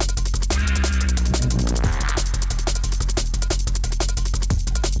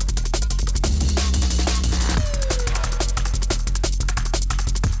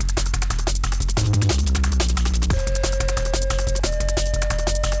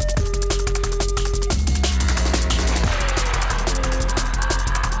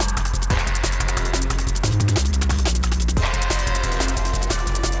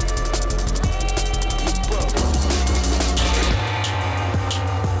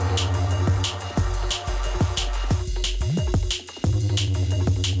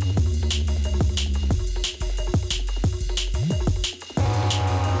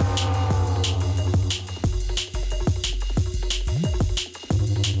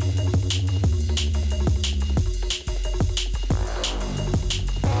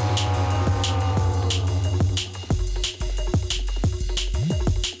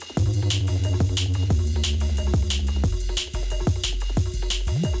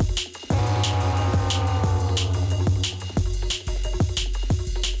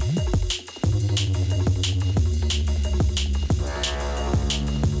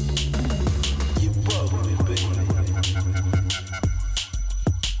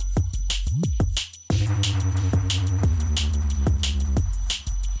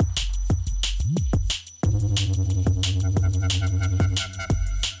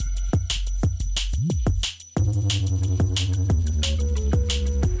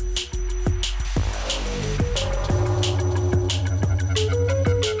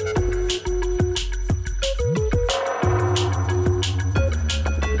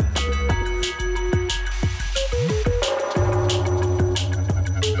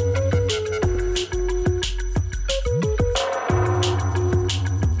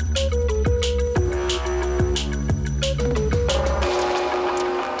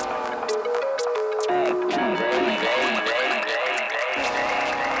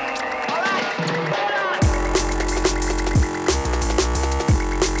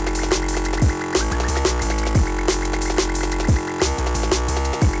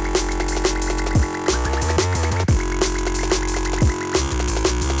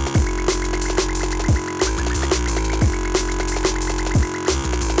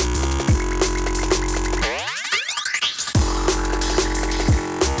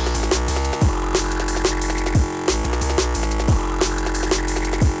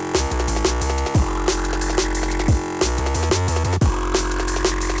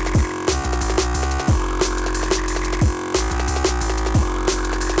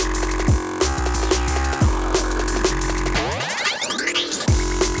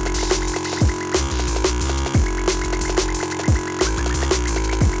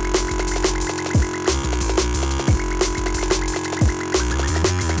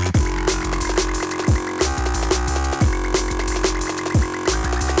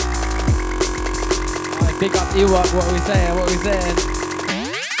 you up. What are we saying? What are we saying?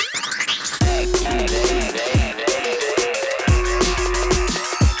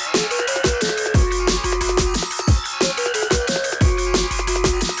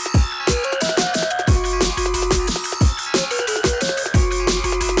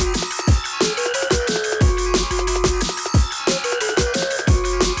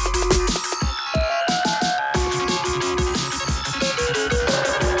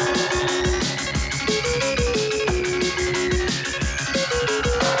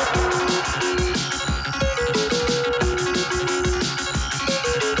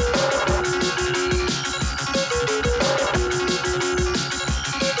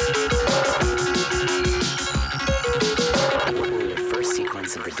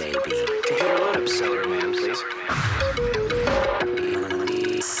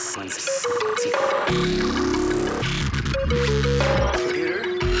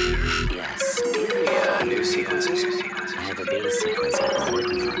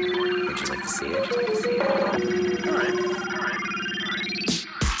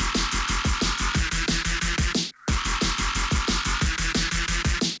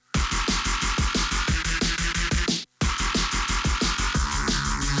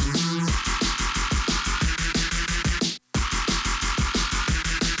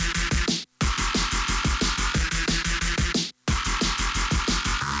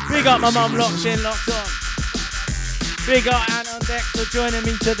 Big up my mum, locked in, locked on. Big up AntOnDecks for joining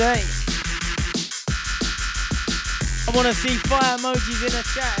me today. I want to see fire emojis in the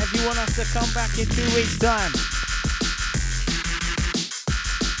chat if you want us to come back in 2 weeks' time.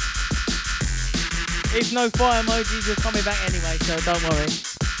 If no fire emojis, we're coming back anyway, so don't worry.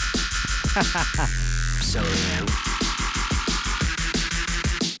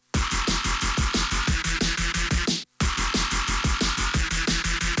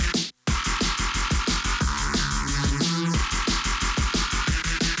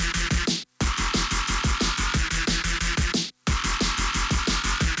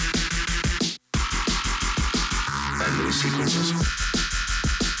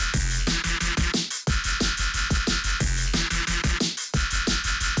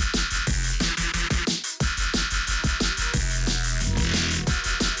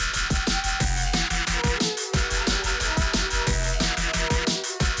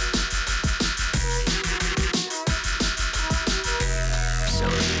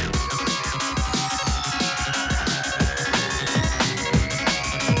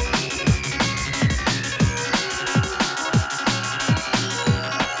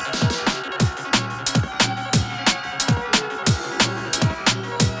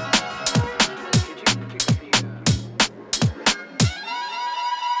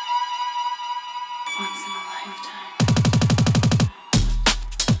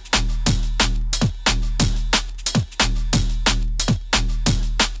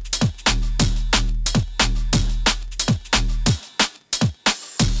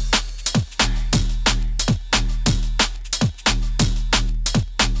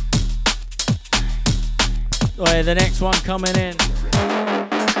 The next one coming in.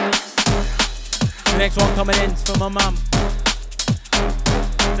 The next one coming in is for my mum.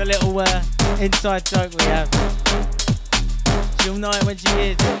 It's a little inside joke we have. She'll know it when she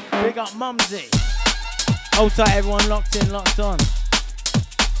hears it. Big up Mumsy. Hold tight everyone, locked in, locked on.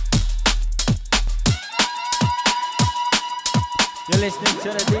 You're listening to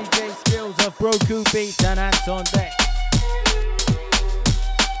the DJ skills of Broku Beats and AntOnDecks.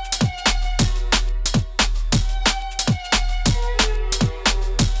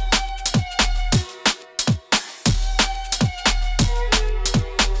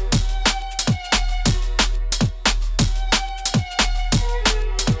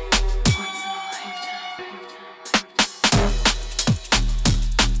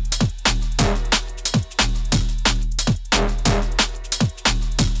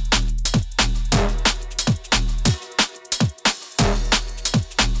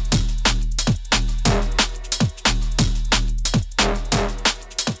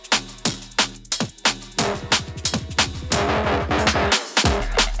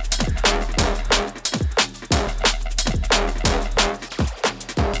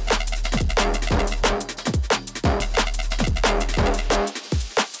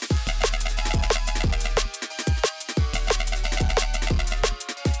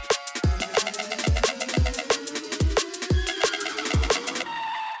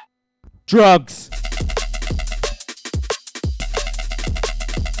 Drugs.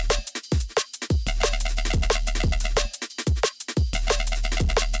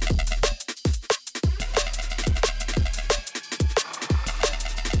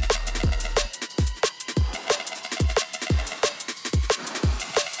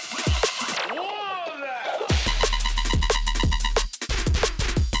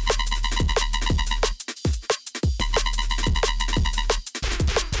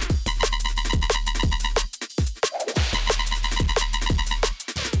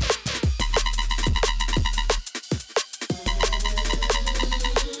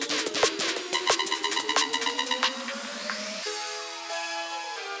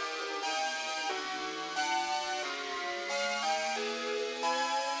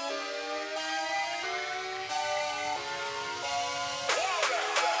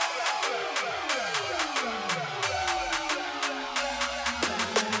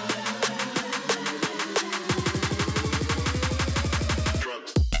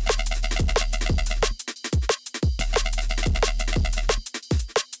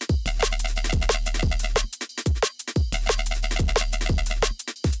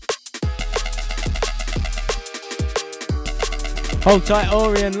 Hold tight,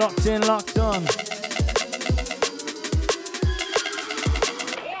 Orion, locked in, locked on.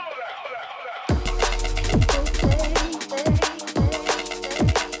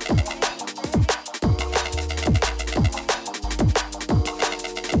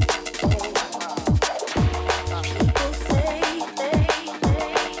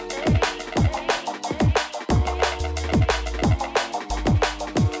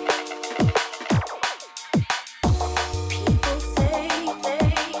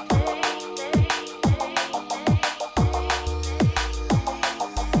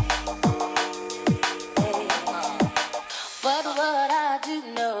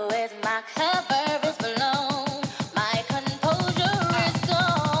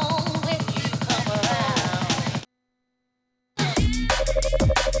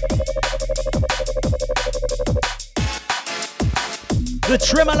 The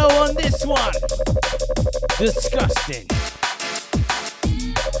tremolo on this one. Disgusting.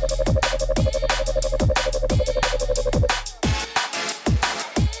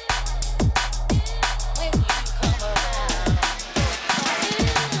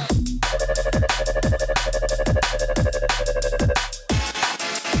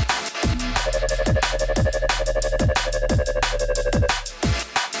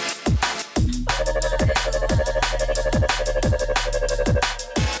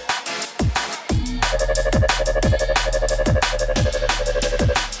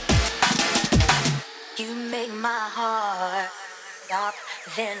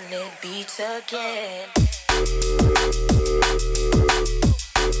 Then it beats again.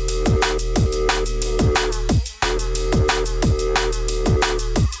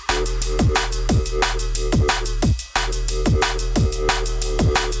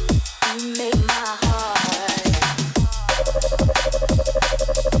 You make my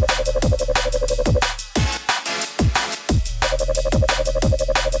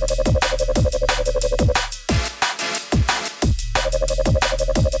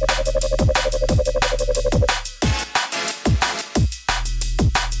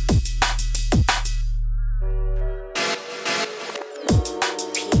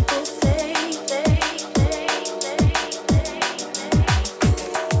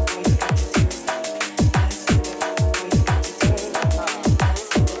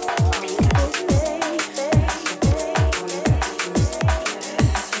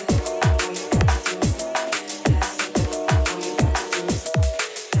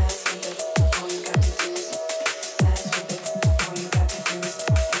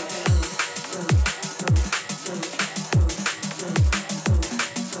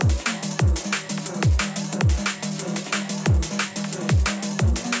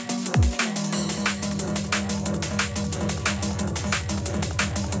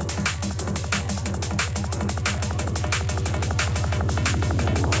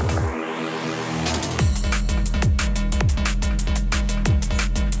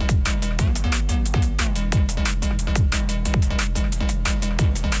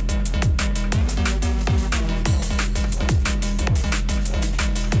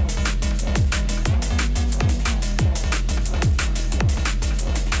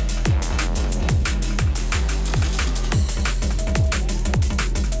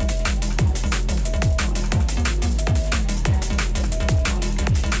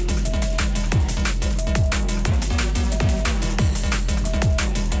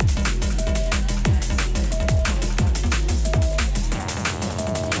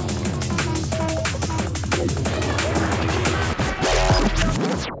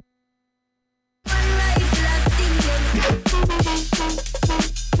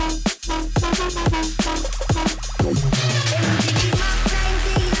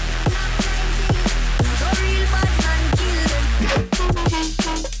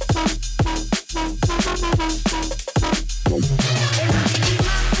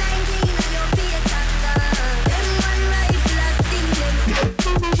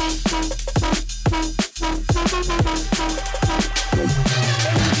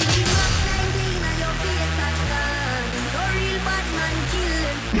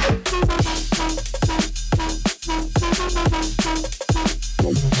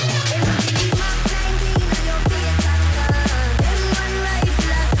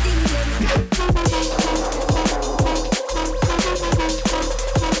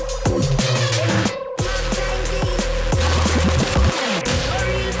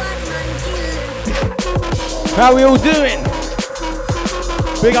How we all doing?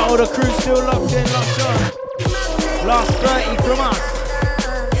 Big up all the crew still locked in, locked on. Last 30 from us.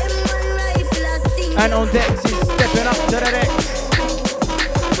 AntOnDecks is stepping up to the decks.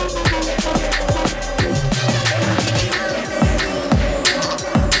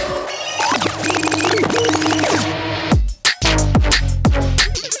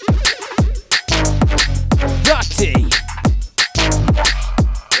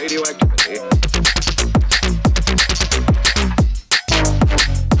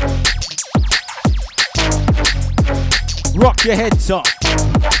 Rock your head top.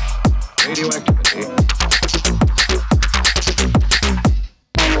 Radioactivity.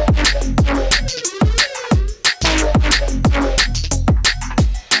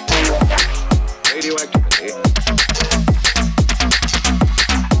 Radioactivity.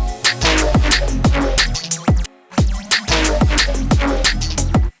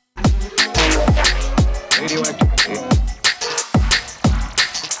 Radioactivity.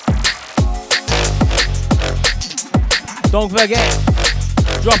 Don't forget,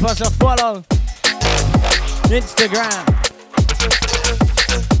 drop us a follow. Instagram.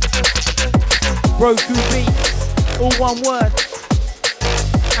 Broku Beats, all one word.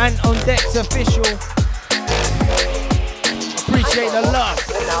 AntOnDecks official. Appreciate the love.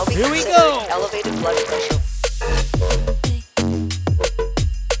 Here we go. Elevated blood pressure.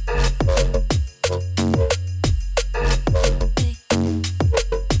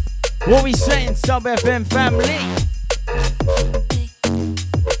 What we saying, Sub FM family?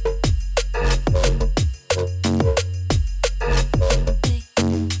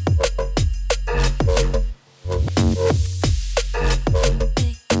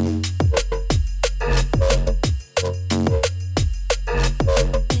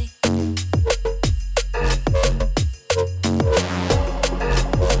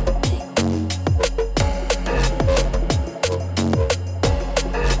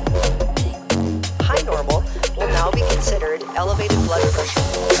 High normal will now be considered elevated blood pressure.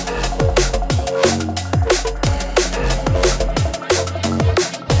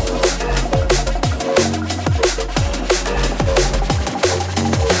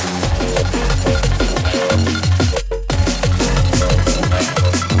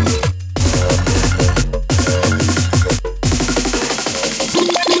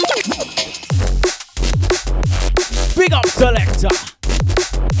 Big up selector.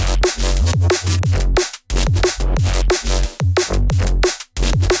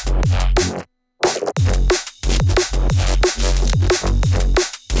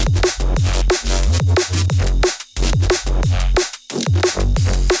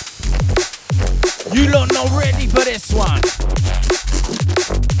 You lot not ready for this one.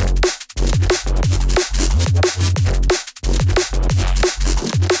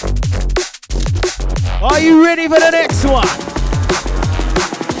 Are you ready for the next one?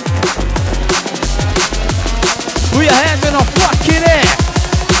 Put your hands in the fucking air.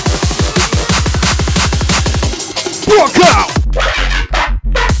 Broku!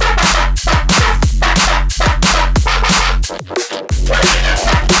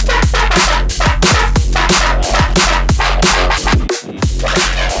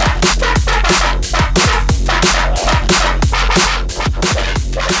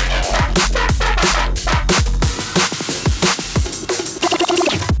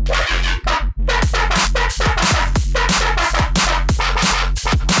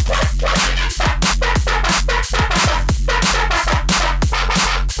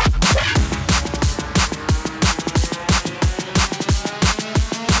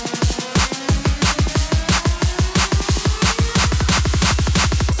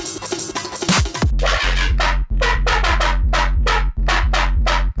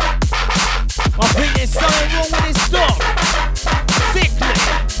 I think there's something wrong with this dog. Sickly.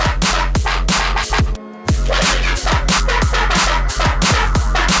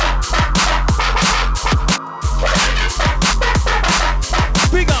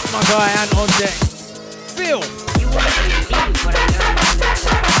 Big up my guy AntOnDecks. Phil.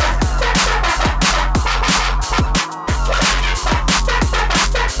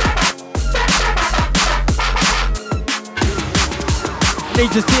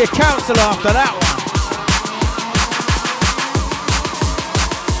 Need to see a counsellor after that one.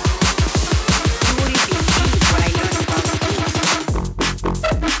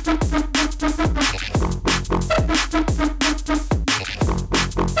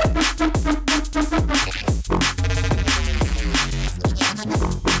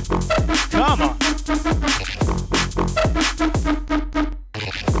 Come on.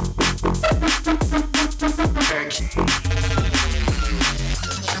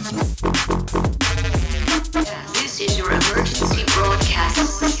 This is your emergency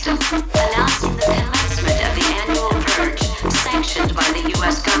broadcast system, announcing the commencement of the annual purge sanctioned by the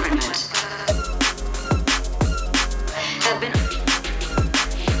U.S. government. Have been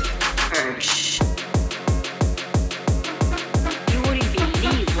purged. You wouldn't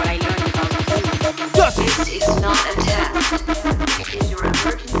believe what I learned about you. This is not a test. This is your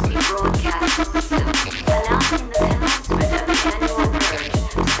emergency broadcast system, announcing the commencement of the annual purge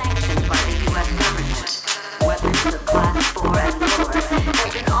sanctioned by the U.S. government. Weapons of class 4 and lower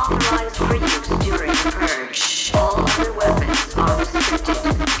have been authorized for use during the purge. All other weapons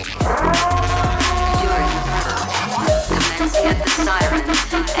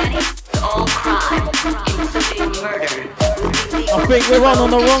think we're on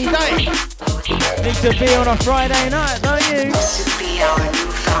the wrong day. Need to be on a Friday night, don't you? To be our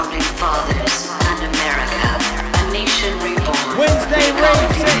new founding fathers and America, a nation reborn. Wednesday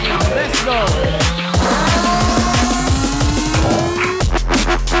rave session, let's go.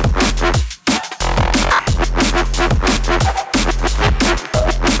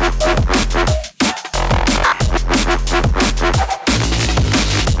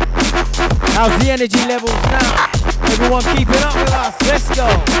 How's the energy levels now? Everyone keeping up with us, let's go.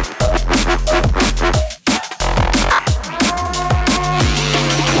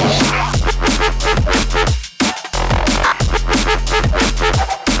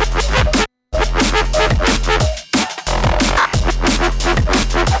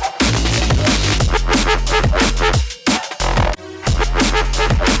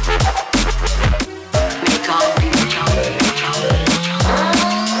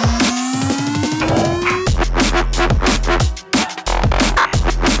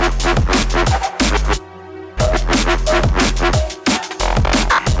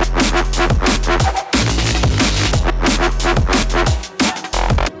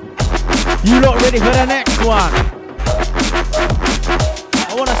 Ready for the next one.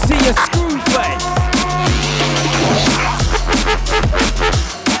 I want to see your screw face.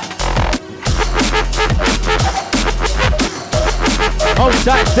 Hold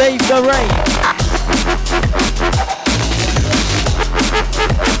tight, Dave the Rave.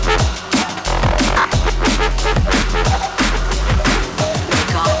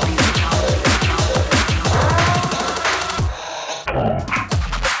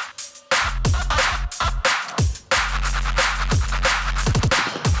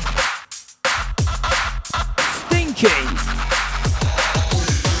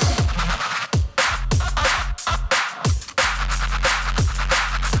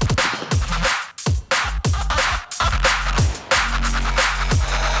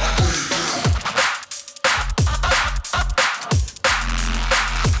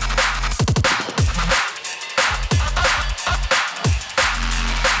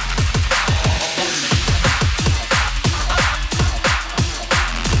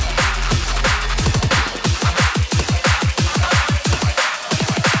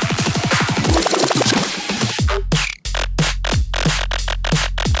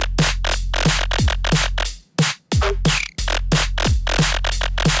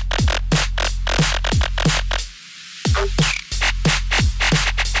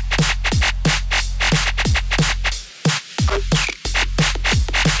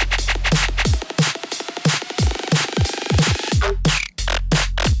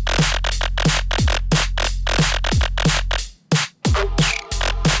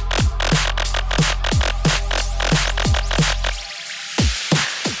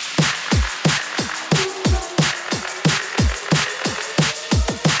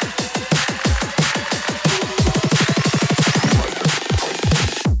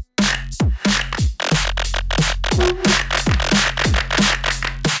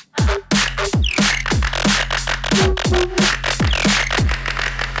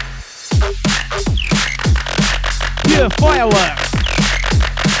 Fireworks.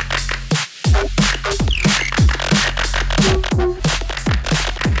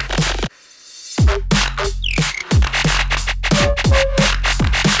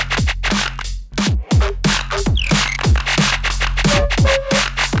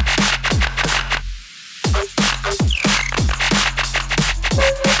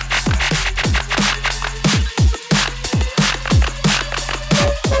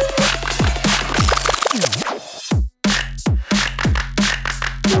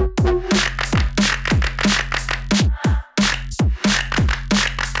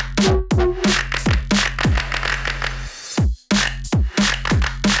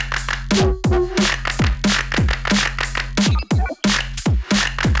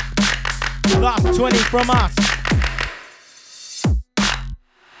 Last 20 from us.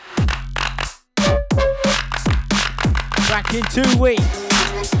 Back in 2 weeks.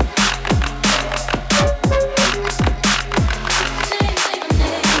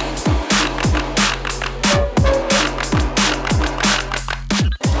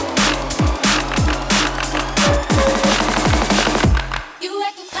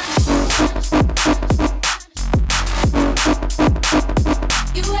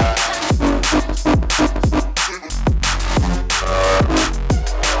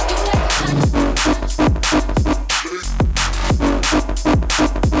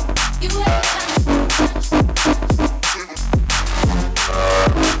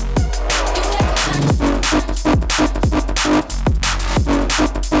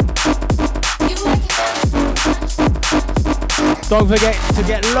 Don't forget to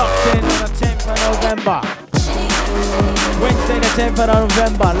get locked in on the 10th of November. Wednesday the 10th of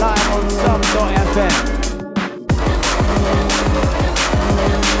November, live on sub.fm.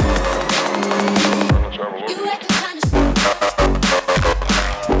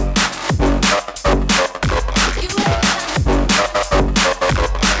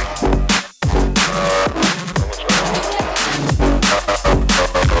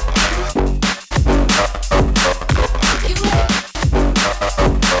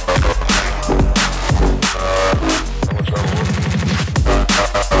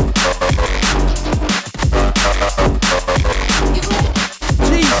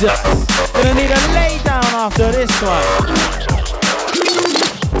 Gonna need a lay down after this one.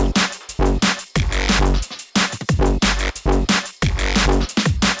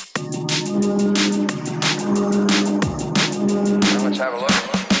 Let's have a look.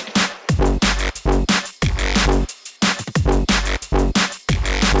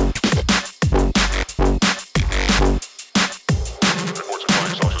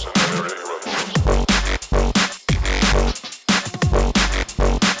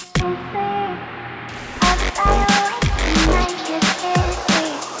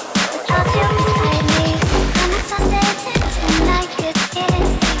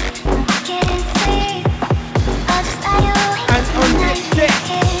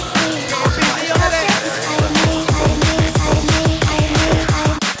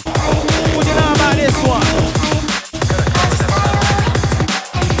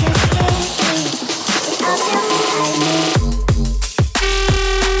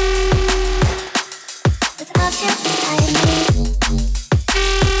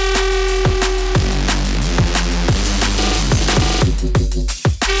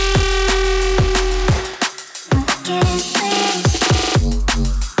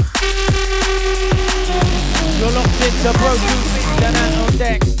 The Broku and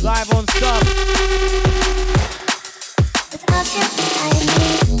AntOnDecks live on sub.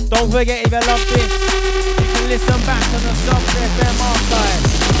 Don't forget, if you love this, you can listen back on the sub.fm archive.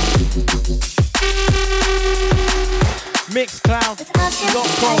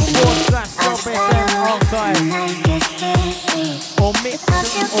 Mixcloud.com/sub.fm archive. Or Mix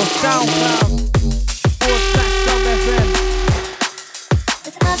or SoundCloud/sub.fm.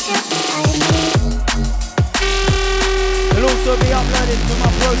 It'll also be uploaded to my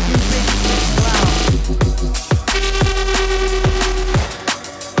Broku Mixcloud.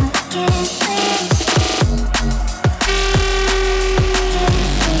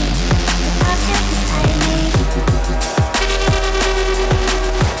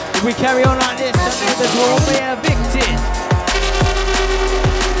 If we carry on like this, the neighbours will all be evicted.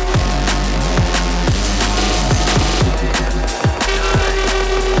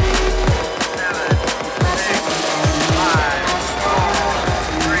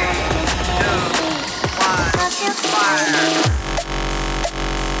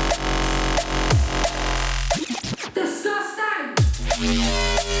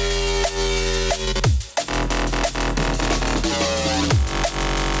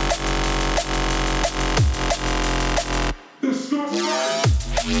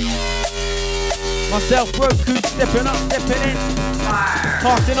 Myself, Broku, stepping up, stepping in.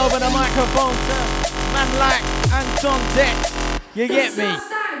 Passing over the microphone to man like AntOnDecks. You get me?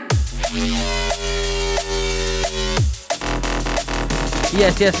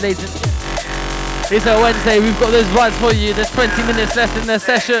 Yes, ladies. It's a Wednesday. We've got those rides for you. There's 20 minutes left in the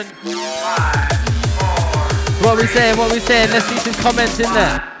session. What are we saying? Let's see some comments in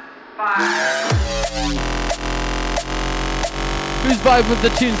there. Who's vibing with the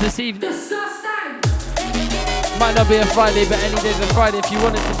tunes this evening? Might not be a Friday, but any day's a Friday if you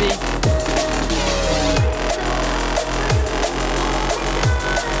want it to be.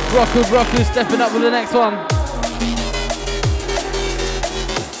 Broku stepping up with the next one.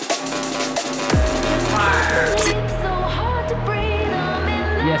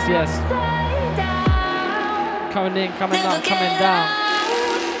 Yes. Coming in, coming up, coming down.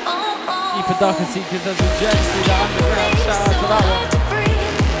 E for Darker Seekers as we jet through the underground. Shout out to that one.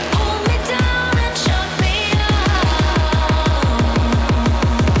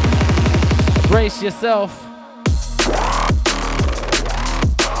 Brace yourself.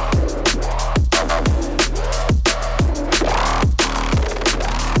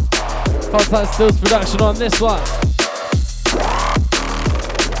 Hot Tight Stills production on this one.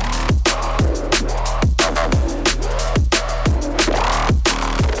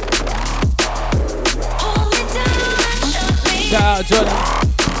 Shout out Johnny.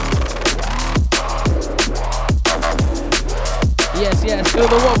 Yes, feel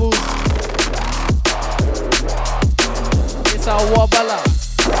the wobbles. It's our Wabala.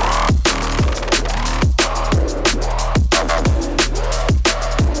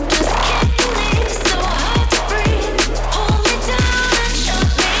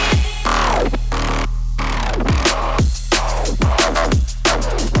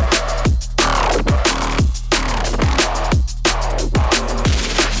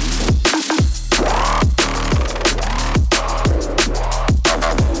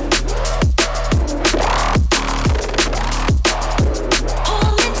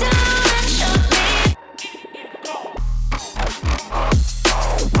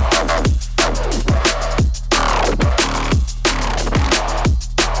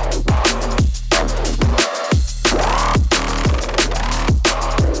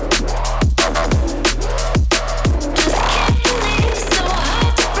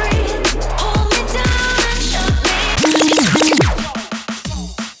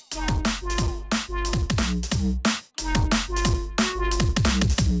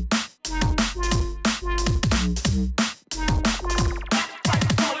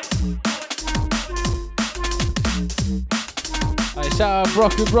 Shout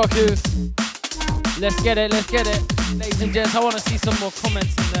out Broku. Let's get it. Ladies and gents, I want to see some more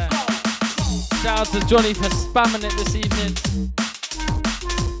comments in there. Shout out to Johnny for spamming it this evening.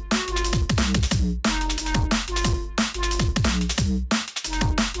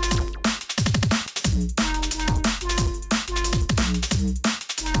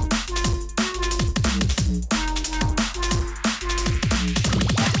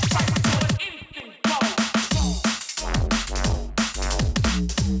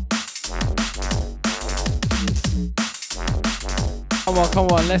 Come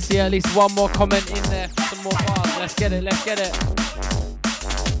on, let's see at least one more comment in there. Some more bars. Let's get it.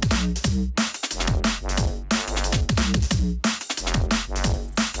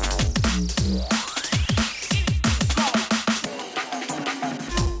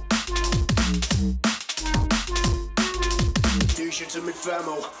 Do shit to me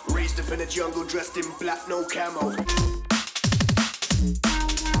famo. Raised up in the jungle, dressed in black, no camo.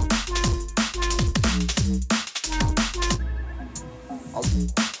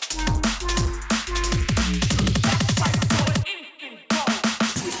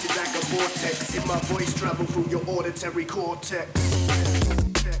 Twisted like a vortex, in my voice travel through your auditory cortex.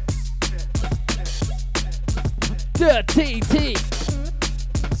 Dirty T.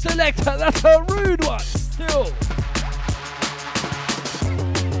 Selector, that's a rude one. Still.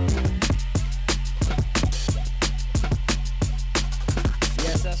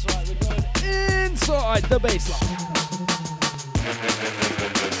 Yes, that's right. We're going inside the baseline.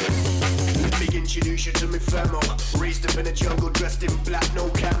 Big introduce you to me famo. Raised up in the jungle, dressed in black, no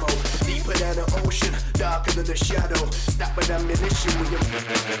camo. Deeper than the ocean, darker than the shadow. Snap with ammunition with your.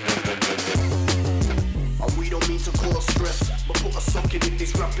 And we don't mean to cause stress, but put a socket in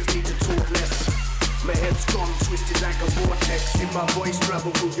these rappers need to talk less. My head's gone twisted like a vortex. In my voice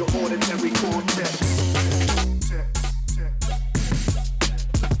travel through your auditory cortex.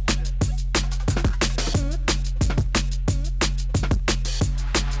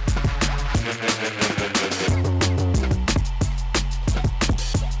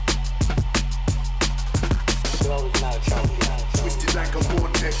 Twisted like a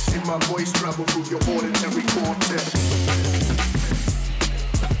vortex. In my voice travel through your auditory cortex.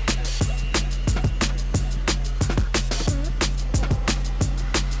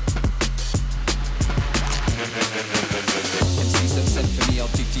 I'll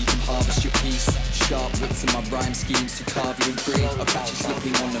dig deep and harvest your peace. Sharp wits in my rhyme schemes to carve you in free. I'll catch you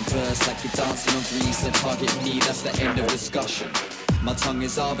slipping on the verse like you're dancing on grease. And target me, that's the end of discussion. My tongue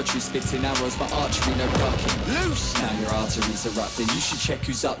is arbitrary, spitting arrows, my archery no ducking. Loose! Now your arteries erupting. You should check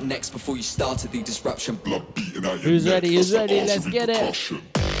who's up next before you started the disruption. Blood beating out your Who's neck, ready? Let's get it. Percussion.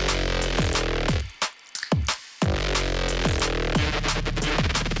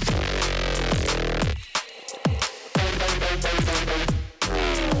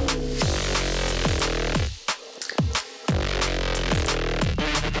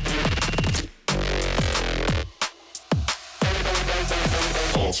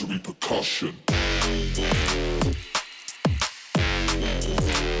 Percussion.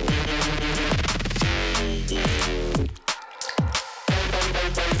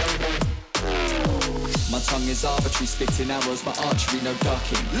 My tongue is arbitrary, spitting arrows, my archery no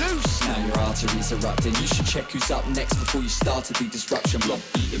ducking. Loose! Now your arteries erupting. You should check who's up next before you started the disruption. Blood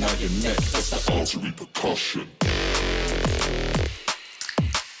beating out your neck, that's the artery percussion.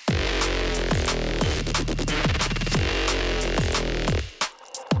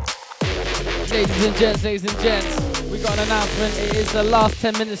 Ladies and gents, we got an announcement. It is the last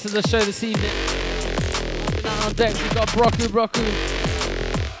 10 minutes of the show this evening. on decks, we got Broku.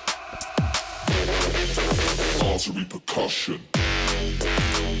 Artery percussion.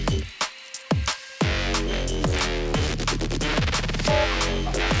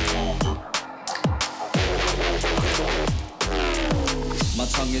 My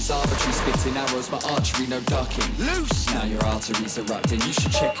tongue is arbitrary, spitting arrows, but archery no ducking. Loose! Now your arteries erupting. You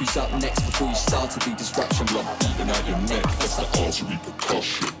should check who's up next before you started the disruption. Blood beating out your neck, that's the artery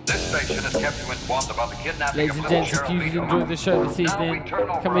percussion. This station has kept you informed about the kidnapping. Ladies and gents, if you've enjoyed the show this evening,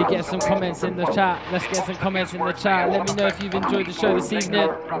 can we get some comments in the chat? Let's get some comments in the chat. Let me know if you've enjoyed the show this evening.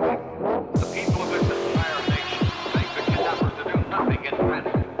 The people of this entire nation think the kidnappers to do nothing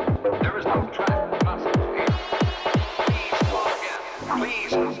independently. There is no track possible here.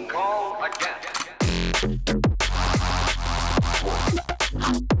 Please call again.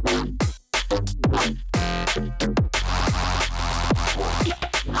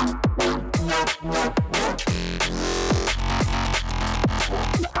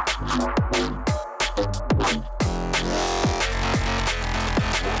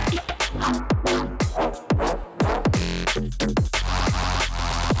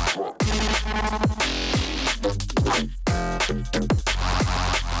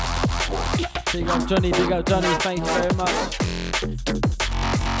 Big up Johnny, thank you very much.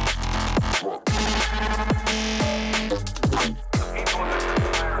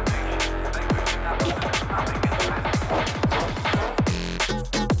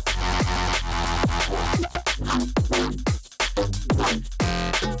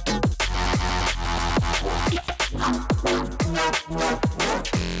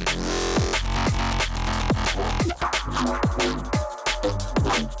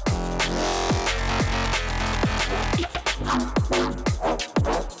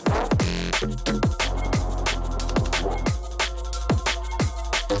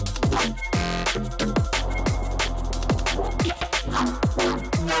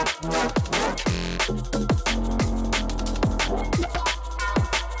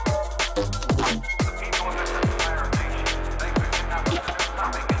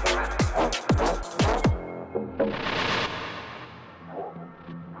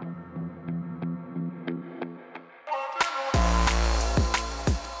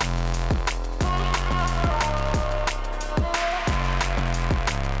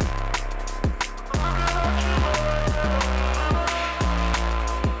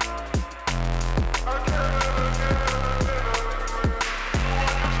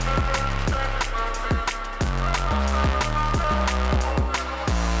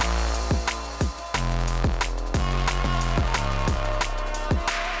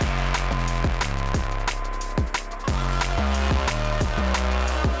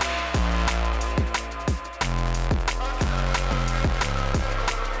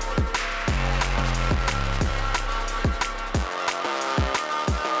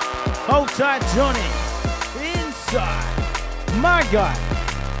 Outside Johnny, inside my guy.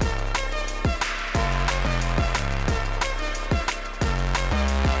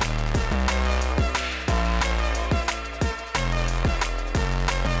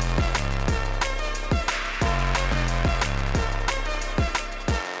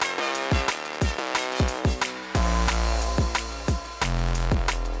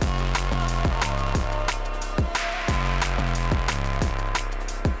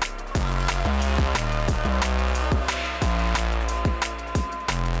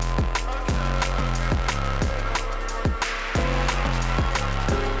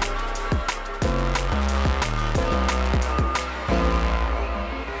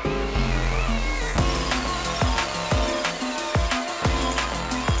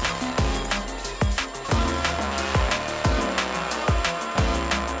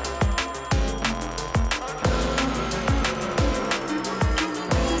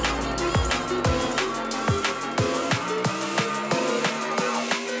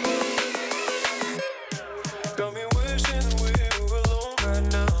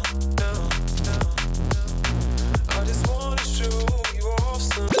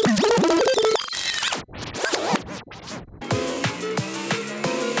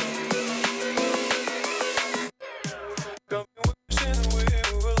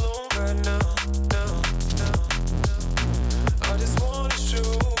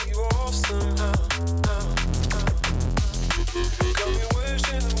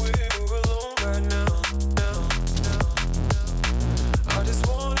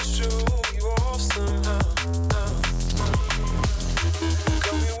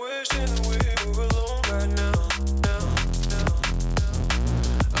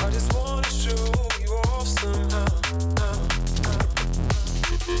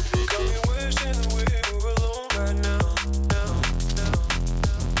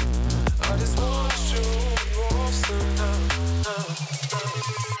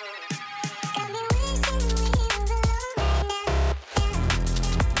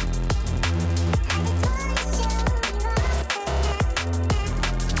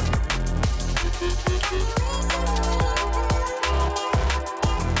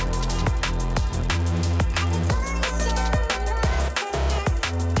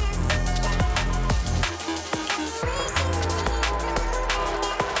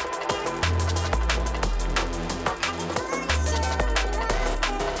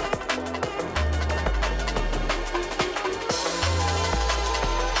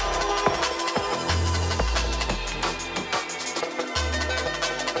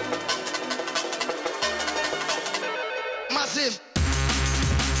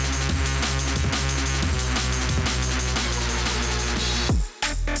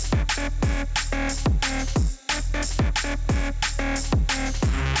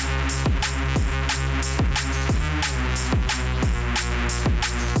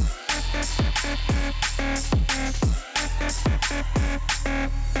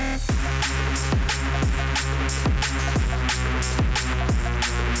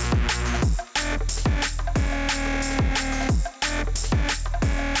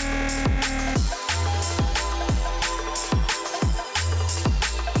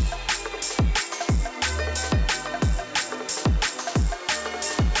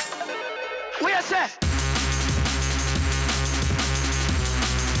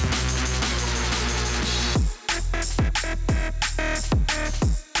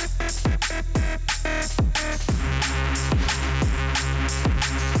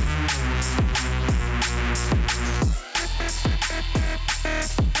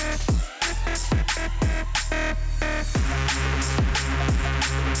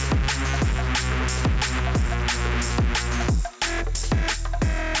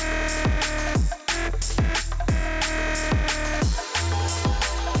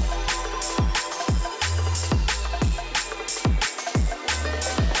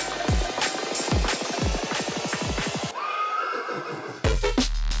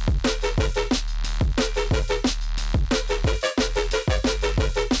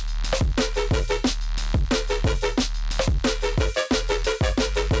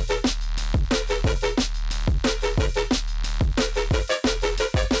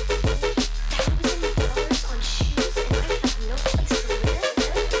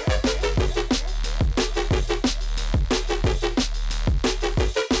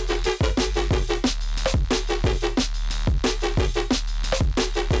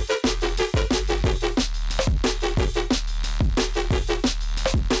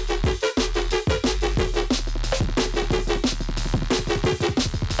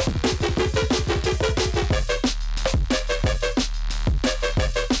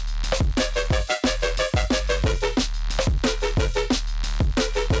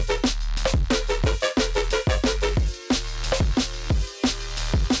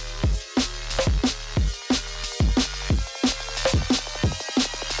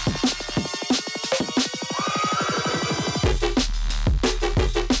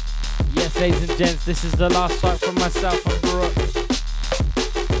 Ladies and gents, this is the last track from myself and Broku.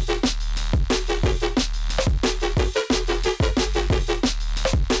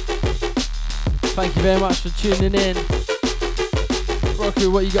 Thank you very much for tuning in.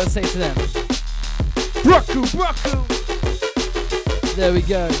 Broku, what you got to say to them? Broku, Broku! There we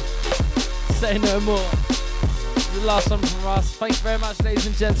go. Say no more. The last one from us. Thank you very much, ladies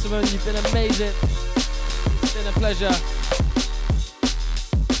and gentlemen. You've been amazing. It's been a pleasure.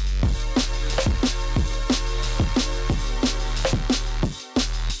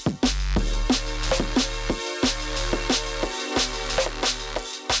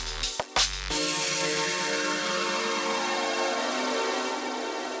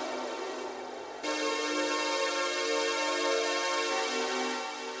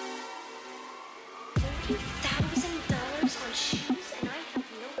 That was